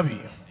ပြီရပြီ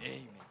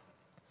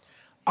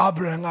အာ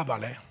ဗြဟံကပါ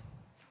လေ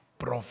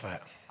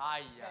prophet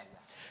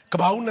က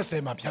ပောင်း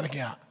20မှာဘုရားသခ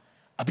င်က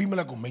အဘိမ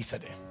လက်ကိုမိတ်ဆ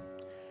က်တယ်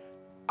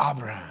အာ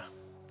ဗြဟံ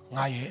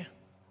ငါရဲ့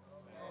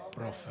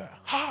prophet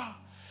ဟာ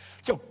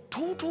ကျောက်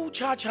ထူး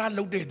ခြား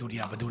လုပ်တဲ့သူတွေ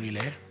ကဘယ်သူတွေ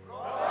လဲ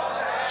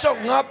ကျော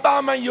က်ငါတာ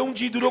မန်ယုံ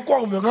ကြည်သူတို့ကွာ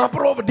ငါ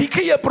prophet ဒီ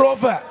ခေတ်ရဲ့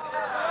prophet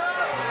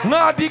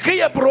ငါဒီခေတ်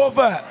ရဲ့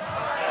prophet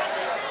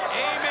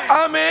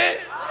အာမင်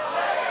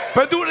ဘ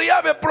ယ်သူတွေက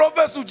ပဲ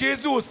prophet စုဂျေ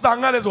ဇုကိုစာ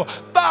ငတ်လဲဆို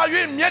တာ၍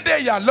မြတ်တဲ့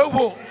အရာလုပ်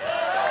ဖို့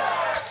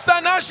ဆ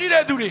န္ဒရှိ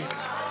တဲ့သူတွေ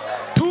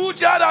ထူး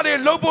ခြားတာတွေ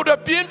လုပ်ဖို့အတွ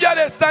က်ပြင်းပြ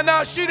တဲ့ဆန္ဒ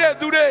ရှိတဲ့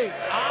သူတွေ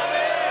အာမ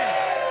င်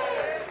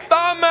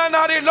တာမန်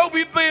နာတွေလုပ်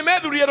ပြီးပြင်မဲ့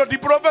သူတွေကတော့ဒီ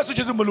prophet ဆို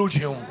ချင်သူမလို့ချ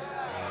င်ဘူး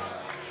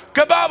က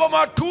ဘာပေါ်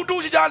မှာ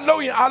ထူးခြားလု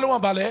ပ်ရင်အားလုံးက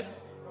ဘာလဲ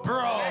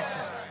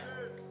prophet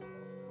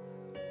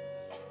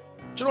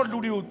ကျွန်တော်လူ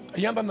တွေကိုအ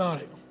ယံပနာ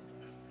တယ်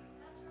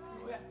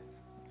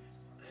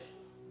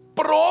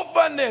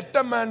prophet နဲ့တ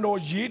မန်တော်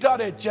ရေးထား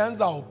တဲ့ကျမ်း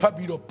စာကိုဖတ်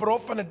ပြီးတော့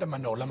prophet နဲ့တမ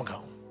န်တော်လက်မခံ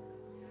ဘူး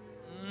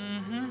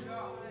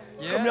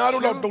ခင်ဗျား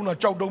တို့တော့တုံးတာ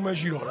ကြောက်တုံးပဲ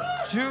ရှိတော့တယ်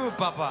True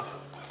papa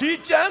ဒီ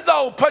ကျမ်းစာ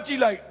ကိုဖတ်ကြ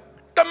ည့်လိုက်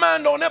တမန်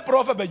တော်နဲ့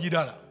prophet ပဲရေး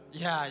ထားတာ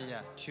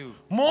Yeah true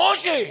မော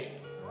ရှေ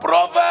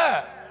prophet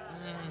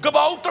က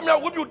ပောက်တမြော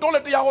က်ဝိပုတော်လ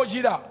က်တရားဟော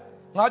ရေးတာ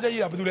ငါးချက်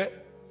ရေးတာဘာလို့လဲ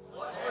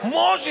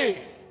မောရှေ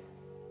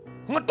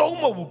ငါတုံး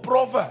မဟုတ်ဘူး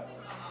prophet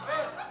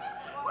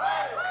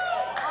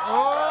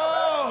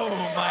Oh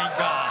my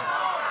god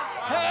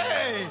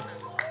Hey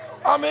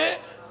အာမင်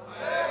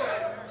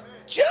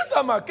ကျမ်းစာ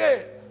မှာကဲ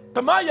ဓ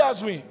မ္မရာ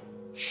ဇဝင်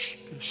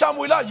ရှာ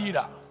မွေလရေး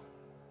တာ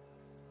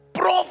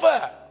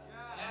prophet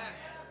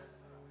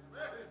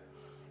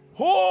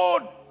ဟို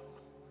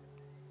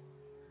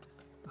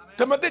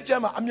ဓမ္မသစ်ကျ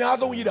မ်းမှာအများ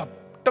ဆုံးရေးတာ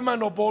တမန်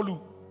တော်ပေါလု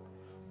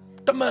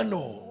တမန်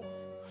တော်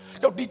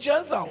ရောက်ဒီကျ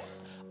မ်းစာကို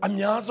အ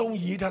များဆုံး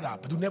ရေးထားတာ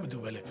ဘယ်သူနဲ့ဘယ်သူ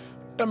ပဲလဲ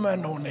တမန်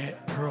တော်နဲ့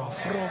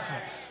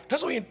prophet ဒါ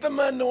ဆိုရင်တမ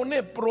န်တော်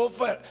နဲ့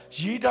prophet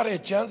ရေးထားတဲ့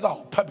ကျမ်းစာ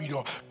ကိုဖတ်ပြီး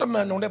တော့တမ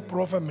န်တော်နဲ့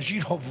prophet မရှိ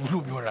တော့ဘူး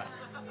လို့ပြောတာ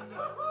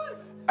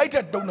အဲ့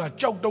တဲ့တုံးတာ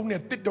ကြောက်တုံး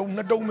နဲ့တစ်တုံး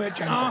နှစ်တုံးပဲ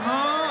ကျန်တယ်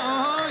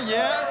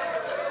yes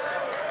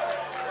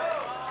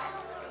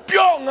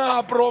ပြောငါ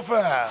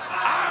prophet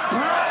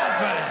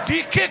ဒီ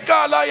ခေတ်ကာ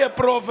လရဲ့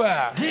prophet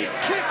ဒီ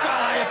ခေတ်ကာ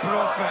လရဲ့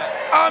prophet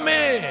အာမ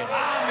င်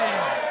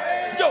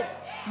ယော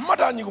မတ်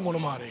တာညီကိုမ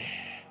လို့မာတယ်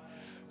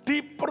ဒီ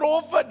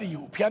prophet တွေ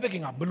ကိုဘုရားသခ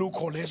င်ကဘယ်လို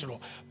ခေါ်လဲဆို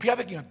တော့ဘုရား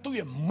သခင်ကသူ့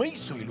ရဲ့မိတ်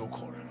ဆွေလို့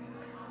ခေါ်တယ်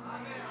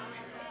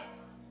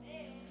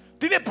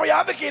ဒီနေ့ဘု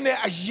ရားသခင်နဲ့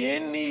အရ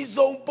င်နီး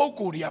ဆုံးပုဂ္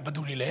ဂိုလ်တွေကဘယ်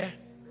သူတွေလဲ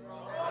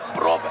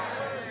prophet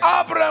အာ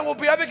ဗြဟံကို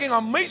ဘုရားသခင်က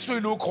မိတ်ဆွေ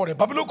လို့ခေါ်တယ်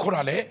ဘာဖြစ်လို့ခေါ်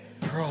တာလဲ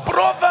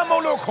prophet မ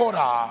လို့ခေါ်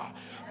တာ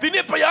ဒီ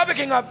နေ့ဘုရားသခ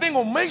င်ကသင်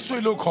ကိုမိတ်ဆွေ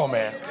လို့ခေါ်မ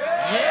ယ်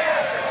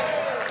yes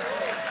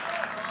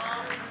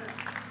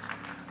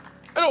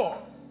အဲ့တော့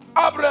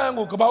အာဗြဟံ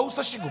ကိုကပောက်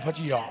18ကိုဖတ်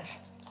ကြည့်ရအောင်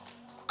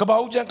ကပော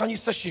က်ကျမ်းခန်း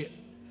ကြီး18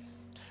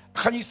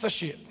ခန်းကြီး18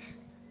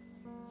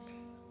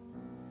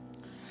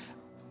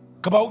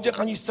ကပောက်ကျမ်းခ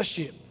န်းကြီး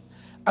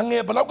18အင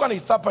ယ်ဘလောက်ကနေ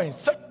စဖတ်ရင်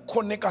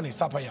19ကနေ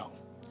စဖတ်ရအောင်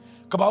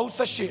ကပောက်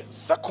18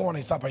 19က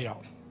နေစဖတ်ရအော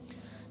င်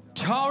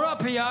ထာဝရ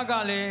ဘုရားက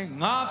လည်း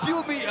ငါပြု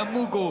မိအ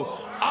မှုကို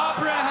အာ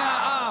ဗြဟံ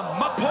အား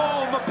မ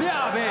ဖို့မပြ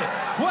ပဲ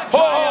ဝတ်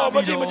ထားရ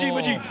ပြီမ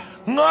ကြည့်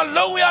ငါ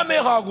လုံးရမ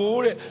ယ့်ဟာကို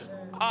တဲ့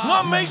ငါ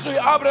မိတ်ဆွေ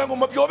အာဗြဟံကို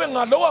မပြောဘဲ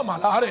ငါလုံးရမှာ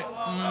လားတဲ့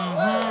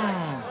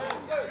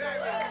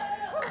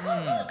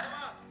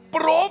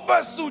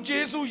prophet စုဂျေ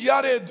စုရ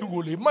တဲ့သူ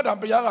ကိုလေမှတ်တာ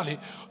ဘုရားကလေ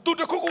သူ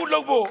တခုခုလု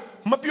ပ်ဖို့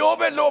မပြော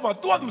ဘဲလို့မှာ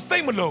သူကသူစိ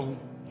တ်မလုံး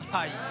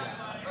ဟာ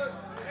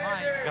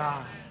my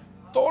god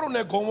တော်ရုံ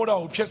နဲ့ဂုံမိုးတာ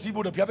ကိုဖျက်ဆီး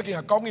ဖို့တဲ့ဘုရားသခင်က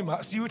ကောင်းကင်မှာ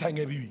အစည်းအဝေးထိုင်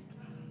ခဲ့ပြီးပြီ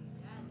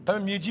ဒါပေ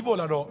မဲ့မြေကြီးပေါ်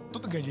လာတော့သူ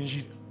တကယ်ချင်း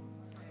ရှိတယ်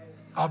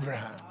အာဗြ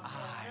ဟံ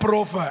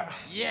prophet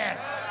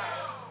yes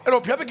အဲ့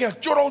တော့ဘုရားသခင်က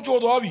ကြော်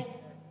တော်သွားပြီ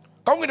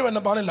ကောင်းကင်တွေ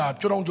နဲ့ပါနဲ့လာ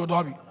ကြော်တော်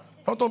သွားပြီ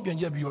နောက်တော့ပြန်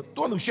ရက်ပြီးတော့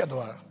သူ့အလိုရှက်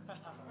သွားတာ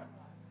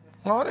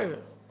ငါတဲ့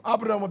အာ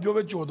ဗြဟံမပြော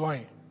ဘဲကြော်သွားရ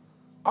င်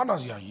အာနာ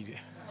စရာကြီးတ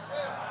ယ်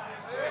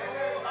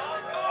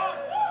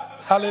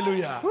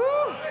hallelujah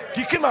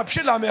ဒီခေတ်မှာဖြ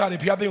စ်လာမယ့်ဟာတွေ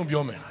ဘုရားသခင်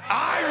ပြောမယ်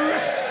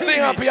သင်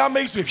ဟာဘုရား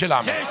မိတ်ဆွေဖြစ်လာ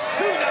မယ်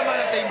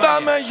တာ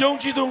မန်ယုံ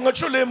ကြည်သူငါ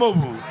ချွတ်လေးမဟုတ်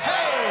ဘူး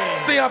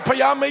သင်ဟာဘု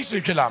ရားမိတ်ဆွေ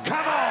ဖြစ်လာမယ်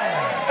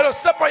တော့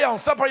စပ်ဖတ်ရအော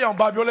င်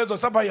ဘာပြောလဲဆို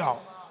စပ်ဖတ်ရအောင်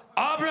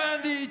အာဗြဟံ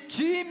သည်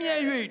ကြီးမြ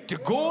တ်၍တ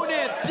ကိုးနှ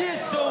င့်ပြည့်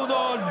စုံ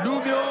သောလူ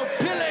မျိုး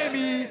ဖြစ်လိမ့်မ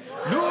ည်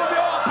လူ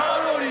မျိုးအပေါ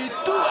င်းတို့သည်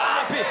သူ့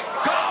အားဖြင့်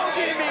ကောင်း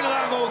ကြီးမင်္ဂ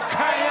လာကို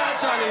ခံရ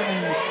ကြလိမ့်မ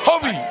ည် ဟု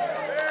တ်ပြီ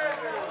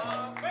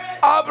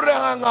အာဗြ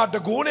ဟံကတ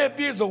ကိုးနဲ့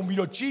ပြည့်စုံပြီး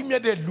တော့ကြီးမြ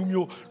တ်တဲ့လူ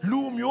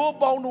မျိုး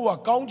ပေါင်းတို့က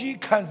ကောင်းကြီး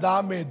ခံ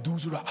စားမဲ့သူ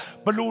ဆိုတာ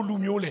ဘလို့လူ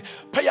မျိုးလဲ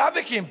ဖျားသ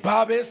ခင်ဘာ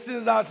ပဲစ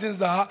ဉ်း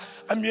စား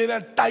အမြဲတ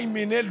မ်းတိုင်ပ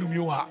င်တဲ့လူ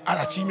မျိုးဟာအဲ့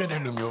ဒါကြီးမြတ်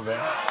တဲ့လူမျိုးပဲ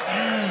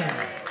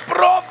ပ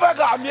ရောဖက်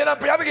ကအမြဲတမ်း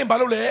ဖျားသခင်ဘာ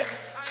လို့လဲ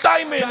တို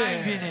င်ပင်တယ်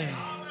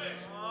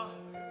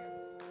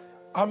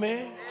အာမင်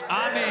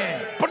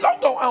ဘလောက်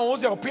တောင်အံ့ဩ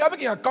စရာဖျားသ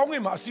ခင်ကကောင်းက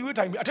င်မှာအစည်းအဝေး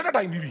ထိုင်ပြီးအထက်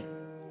တိုင်ပြီးပြီ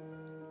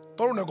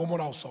တော်တော်နဲ့ကောမော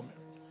တော့ဆောင်းမယ်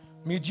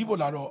မြေကြီးပေါ်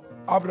လာတော့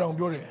အာဗြဟံ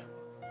ပြောတယ်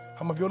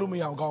မပြောလို့မ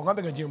ရအောင်ကောင်းငါတ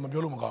ကယ်ချင်းမ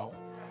ပြောလို့မကောင်း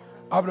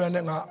အာဗြဟံ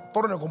နဲ့ငါ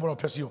တော်တော်နဲ့ကောမောတော့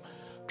ဖျက်စီအောင်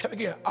ဖျက်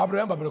ခဲ့အာဗြ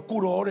ဟံဘာပြောကို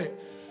တော်တဲ့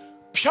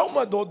ဖြောက်မှ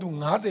တ်တော်သူ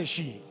90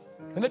ရှိ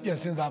ရင်လည်းပြန်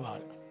စဉ်းစားပါ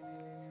တဲ့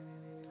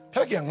ဖျ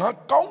က်ခဲ့ငါ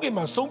ကောင်းကင်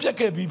မှာဆုံးဖြတ်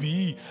ခဲ့ပြီးပြီ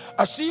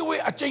အစည်းအ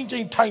ဝေးအချိန်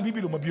ထိုင်ပြီး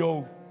ပြီလို့မပြော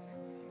ဘူး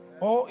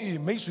အော်အေး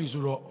မိတ်ဆွေ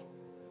ဆိုတော့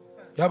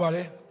ရပါတ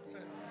ယ်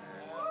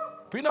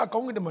ဘယ်နာကော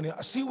င်းကင်တမန်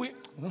အစည်းအဝေး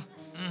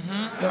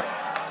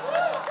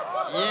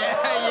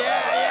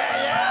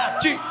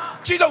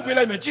ကြည့်လို့ပေး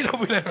လိုက်မယ်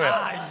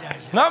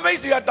ငါမိတ်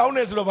ဆွေကတောင်း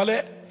နေဆိုတော့ဗာလဲ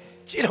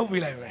ကြည့်လို့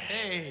ပေးလိုက်မယ်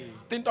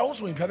တင်တောင်း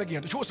ဆိုရင်ဖျားတဲ့က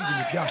တချို့အစီအစဉ်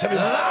တွေဖျားပေး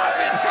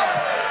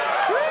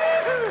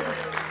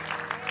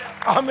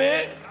မယ်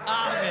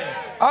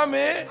အာမ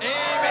င်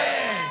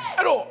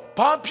အဲ့တော့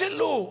ဘာဖြစ်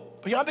လို့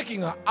ဘုရားသခင်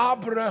ကအာ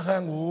ဗြဟံ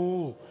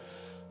ကို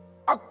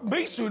မိ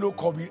တ်ဆွေလို့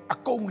ခေါ်ပြီးအ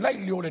ကုန်လို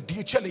က်လျော်တယ်ဒီ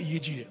အချက်လေး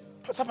ရေးကြည့်တယ်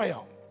ဖတ်ရ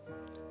အောင်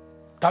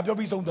ဒါပြော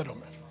ပြီးဆုံးသက်တော့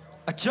မယ်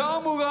အကြော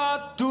င်းမူကား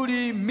သူ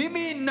ဒီမိ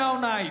မိနောက်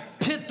၌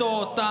ဖြစ်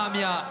တော်သား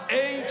များ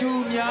အိမ်သူ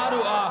များ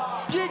တို့အား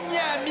ပြည့်ည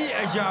တ်မိ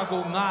အရာ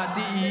ကိုငါ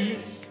သိ၏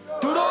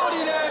သူတို့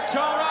ဒီလည်း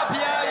ထောင်ရ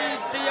ဖျား၏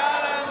တရား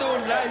လမ်းသို့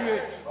လိုက်၍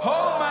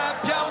ဟောမှန်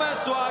ဖြောင့်မတ်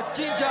စွာကျ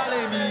င့်ကြ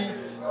လိမ့်မည်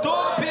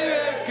တို့ဖြစ်၍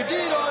ဂ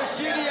တိတော်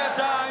ရှိရ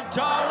တိုင်း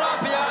ထောင်ရ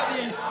ဖျားသ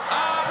ည်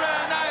အာဗြဟံ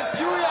၌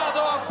ပြုရ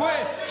သောခွ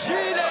င့်ရှိ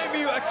လိမ့်မ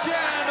ည်အကျ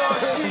ဉ်းတော်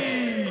ရှိ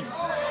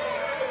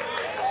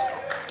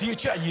ဒီအ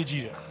ချက်အရေး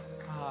ကြီးတယ်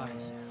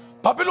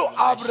ဘာဖြစ်လို့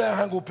အာဗြ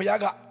ဟံကိုဘုရား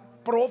က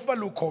ပရောဖက်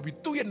လို့ခေါ်ပြီး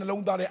သူ့ရဲ့နှ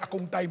လုံးသားထဲအကု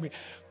န်တိုင်းပဲ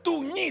သူ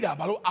ညှိတာ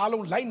ဘာလို့အား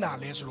လုံးလိုက်နာ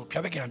လဲဆိုတော့ဘု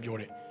ရားသခင်ပြော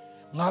တယ်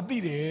ငါသိ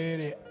တယ်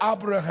တဲ့အာ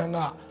ဗြဟံက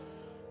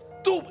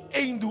သူ့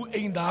အိမ်သူ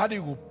အိမ်သားတွေ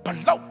ကိုဘ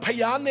လောက်ဘု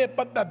ရားနဲ့ပ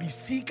တ်သက်ပြီး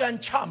စီကံ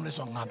ချမလဲ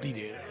ဆိုတော့ငါသိတ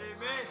ယ်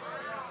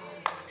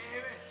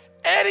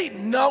အဲ့ဒီ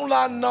နောင်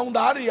လာနောင်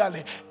သားတွေကလ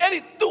ည်းအဲ့ဒီ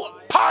သူ့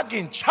ဖခ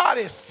င်ချ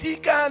တဲ့စီ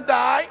ကံ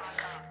တိုင်း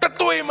တ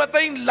တွေမ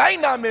သိမ်းလိုက်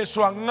နာမယ်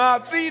ဆိုတာငါ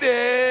သိတ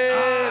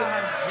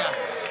ယ်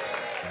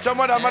ကျ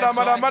မဒါမဒါ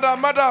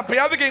ဘု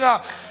ရားသခင်က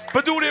ဘ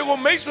သူတွေကို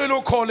မိတ်ဆွေ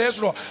လို့ခေါ်လဲ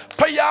ဆိုတော့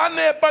ဘုရား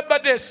နဲ့ပတ်သ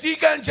က်တဲ့စီ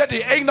ကံချက်တွေ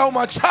အိမ်တော်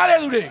မှာချတဲ့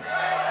သူတွေ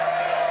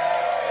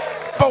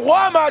ဘဝ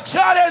မှာချ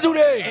တဲ့သူ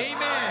တွေ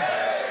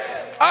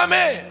အာမ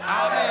င်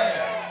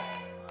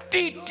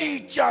တီ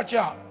ကြ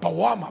ဘ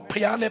ဝမှာဘု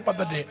ရားနဲ့ပတ်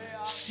သက်တဲ့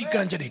စီ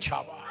ကံချက်တွေချ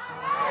ပါ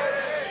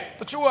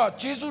တချို့က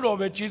ဂျေဇုတော်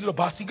ပဲဂျေဇုတော်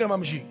ဘာစီကံမှ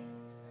မရှိ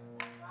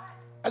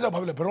အဲ့တော့ဘာ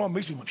ဖြစ်လဲဘယ်တော့မှ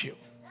မိတ်ဆွေမဖြစ်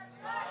ဘူး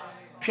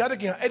ဘုရားသ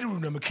ခင်ကအဲ့ဒီလူ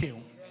နဲ့မခင်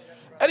ဘူး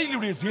အဲ့ဒီလူ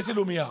တွေဈေးစစ်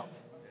လို့မရဘူး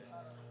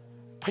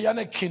ဖခင်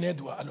နဲ့ခင်တဲ့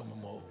သူကအဲ့လိုမ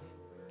မဟုတ်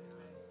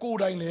ကိုယ်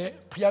တိုင်လည်း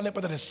ဖခင်နဲ့ပ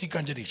တ်သက်တဲ့စီကံ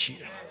ချက်တွေရှိ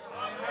တယ်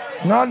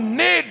ငါ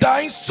နေ့တို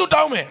င်းစွတ်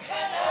တောင်းမယ်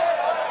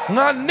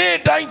ငါနေ့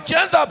တိုင်းကျ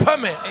မ်းစာဖတ်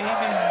မယ်အာ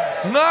မင်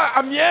ငါ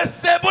အမြဲ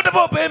စေဖို့တ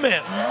ဖို့ပေးမယ်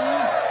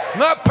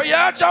ငါဖခ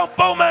င်ကြောင့်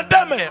ပုံမှန်တ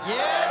က်မယ်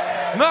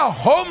ငါ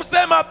home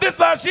ဆဲမှာသစ္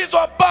စာရှိ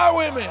စွာပါဝ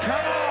င်မယ်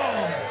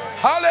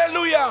ဟာလေ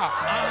လုယာ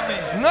အာမ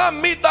င်ငါ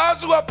မိသား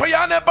စုကဖခ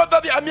င်နဲ့ပတ်သ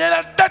က်ပြီးအမြဲတ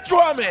မ်းတက်ကြွ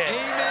မယ်အာ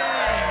မင်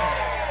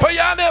ဖ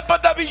ယားနဲ့ပ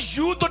တ်သက်ပြီး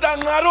ယူတို့တာ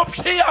ငါတို့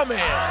ဖြစ်ရမ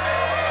ယ်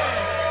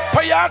ဖ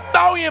ယား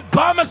တောင်းရင်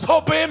ဘာမဆို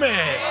ပေးမ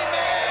ယ်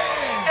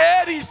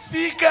အဲ့ဒီ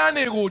စီကံ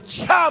တွေကို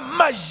ချ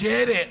မှတ်ရဲ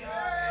တဲ့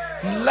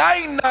လို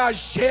က်နာ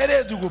ရဲ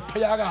တဲ့သူကိုဖ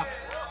ယားက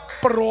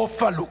ပရောဖ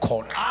က်လို့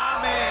ခေါ်တယ်အာ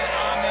မင်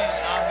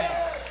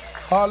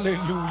ဟာလေ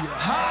လုယာ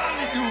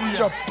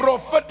ကျပရော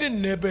ဖက်တဲ့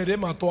နယ်ပယ်ထဲ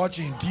မှာတွားခြ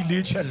င်းဒီ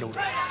လေးချက်လို့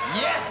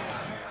yes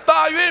တာ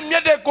၍မြ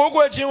တ်တဲ့ကိုး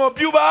ကွယ်ခြင်းကို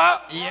ပြုပါ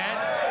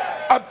yes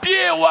အ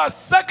ပြေဝ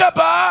စက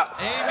ပါ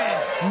အာမင်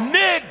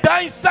နေ့တို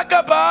င်းစက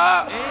ပါ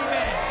အာမ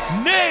င်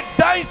နေ့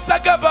တိုင်းစ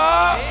ကပါ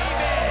အာ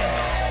မင်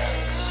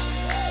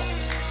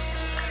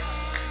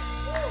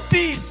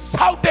တိ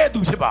ဆောက်တဲ့သူ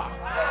ဖြစ်ပါ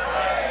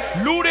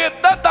လူတွေ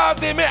တတ်တာ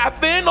စေမဲ့အ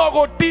သင်းတော်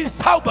ကိုတိ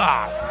ဆောက်ပါ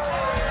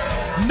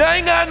နို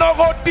င်ငံတော်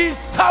ကိုတိ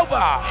ဆောက်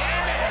ပါ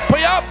ဘု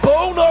ရားဘု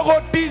န်းတော်ကို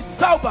တိ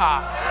ဆောက်ပါ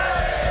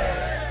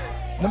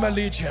နံပါတ်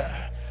၄ချက်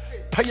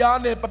ဘုရား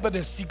နဲ့ပတ်သက်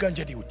တဲ့စီကံချ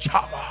က်တွေကိုချ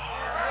ပါ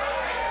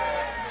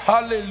ဟာ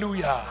လေလု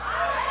ယာ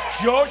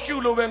ယောရှု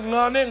လိုပဲ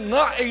ငါနဲ့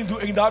ငါအိမ်သူ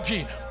အိမ်သားဖြ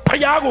စ်ဖ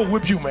ယားကိုဝ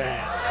တ်ပြုမယ်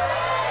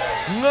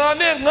ငါ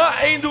နဲ့ငါ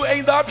အိမ်သူအိ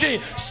မ်သားဖြစ်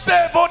စေ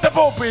ဖို့တ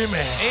ဖို့ပေးမ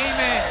ယ်အာ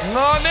မင်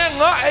ငါနဲ့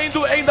ငါအိမ်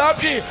သူအိမ်သား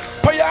ဖြစ်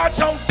ဖယား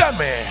ချောင်းတက်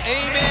မယ်အာ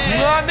မင်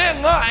ငါနဲ့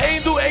ငါအိမ်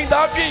သူအိမ်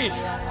သားဖြစ်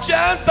ကျ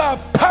မ်းစာ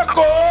ဖတ်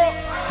ကို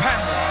ဖတ်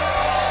မယ်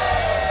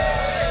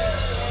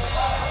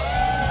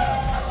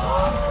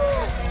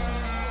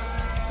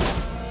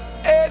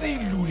အဲ့ဒီ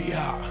လူတွေ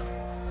ဟာ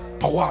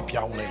Bawa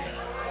Piaone.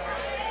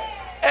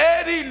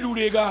 Eddie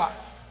Ludega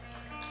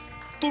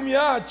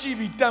Tumia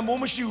Chibi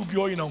Tamomashu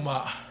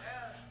Bioinoma.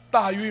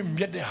 Tayu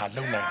Miete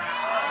Halona.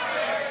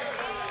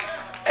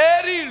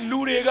 Eddie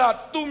Ludega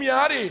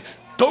Tumiari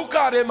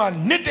Tokarema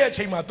Nite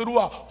Chema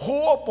Turua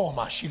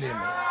Hoopoma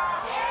Shilema.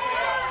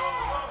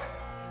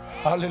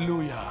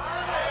 Hallelujah.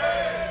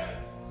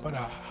 But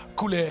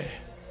Kule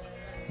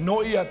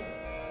no ia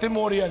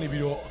Timoria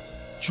Nibiro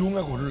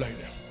Chunga Gulai.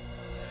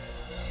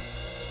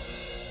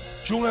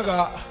 Chunga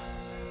ga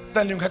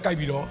Tanum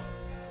Kakabiro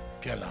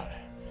Pialare.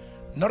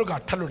 Naruga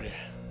Talure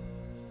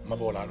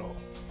Mabolalo.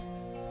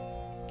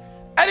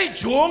 Eddie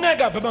Chunga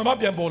got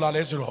Bamabia Bola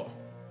Lesro.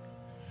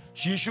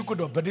 She could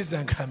have Badis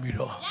and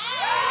Camilo.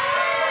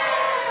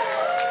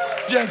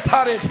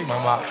 Piantare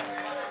Mama.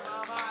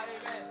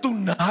 Tu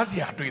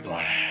Nazia do it.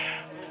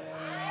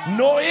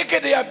 No, you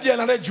can't have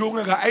Pianale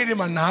Junga,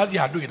 Edima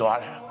Nazia do it.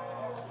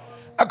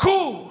 A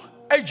coup,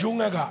 a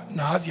Junga,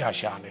 Nazia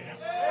Shani.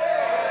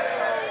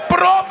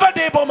 Prophet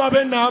de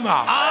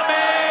Bomabenama.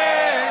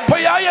 Amen.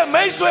 Payaya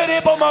Mesue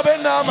de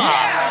Bomabenama.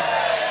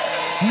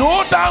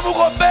 No time will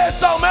go there,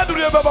 some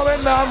Madrid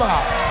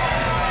Bomabenama.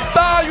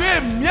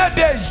 Tayu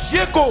Miete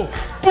Jeko,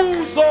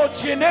 Puzo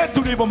Chine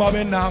to the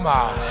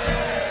Bomabenama.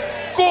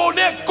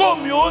 Kone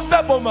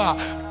Comiosa Boma,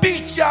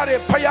 Tichare,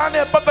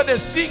 Payane, Papa de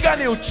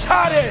Sigani,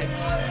 Chare.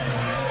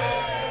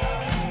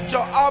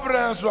 Jo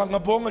Abrams rang a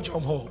bonga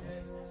jomho.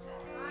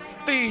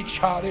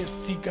 Tichare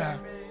Siga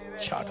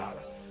Chadar.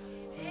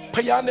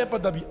 Payane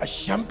Padabi a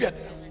champion.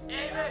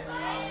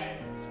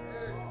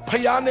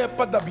 Payane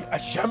Padabi a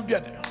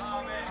champion.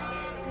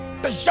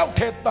 The shout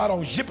head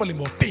on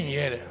Jipalimo 10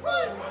 years.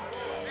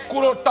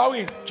 Kuro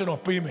Tawin, General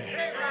Prime.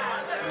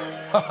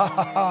 I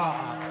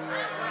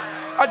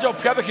just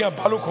Piataki and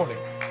Balu calling.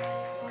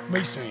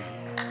 Macy.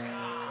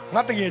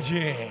 Nothing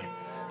again.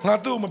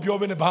 Not do my Bio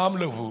in the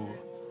Bamlo.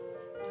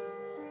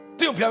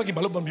 Tio Piataki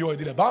Balubam Bio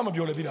did a Bama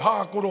Bio did a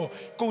ha Kuro,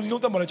 Cosino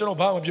Marino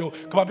Bama Bio,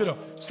 Cabiro,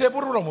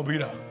 Seburo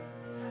Mobila.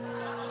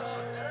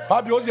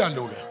 Babiosia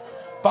Lula.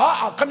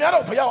 Ba, come out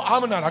of Payao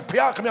Amana, like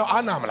Pia, come out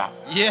Anamala.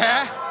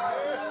 Yeah.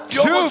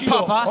 True,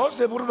 Papa. Oh,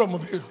 Seburo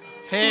Mobile.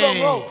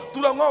 Hey.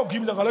 Too long,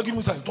 give me the give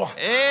me some.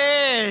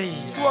 Hey.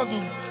 Tu want to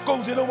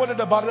Cosino wanted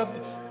the bar.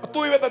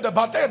 Tu even the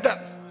battle.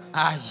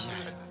 Ay.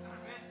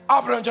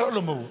 Abran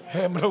Jalomo.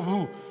 Hey,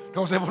 Mobu.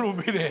 Don't say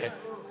Mobu.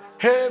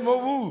 Hey,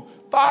 Mobu.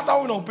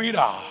 Tata no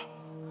Pira.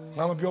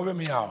 Now I'm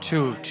me out.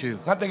 Two.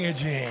 Nothing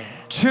again.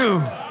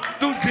 Two.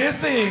 Tu say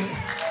sing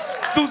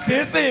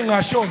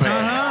a show me.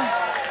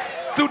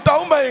 Tu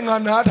down by a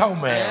not how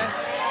me.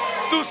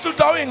 Tu stood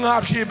down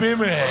up she be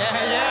me.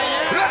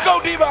 Let's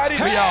go divide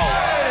me out.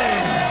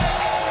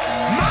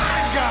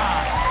 My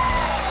God.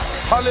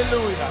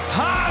 Hallelujah.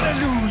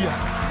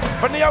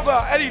 Paniaga,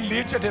 any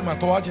leech at him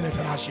at watching as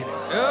an ashine.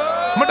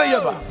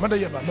 Madayaba.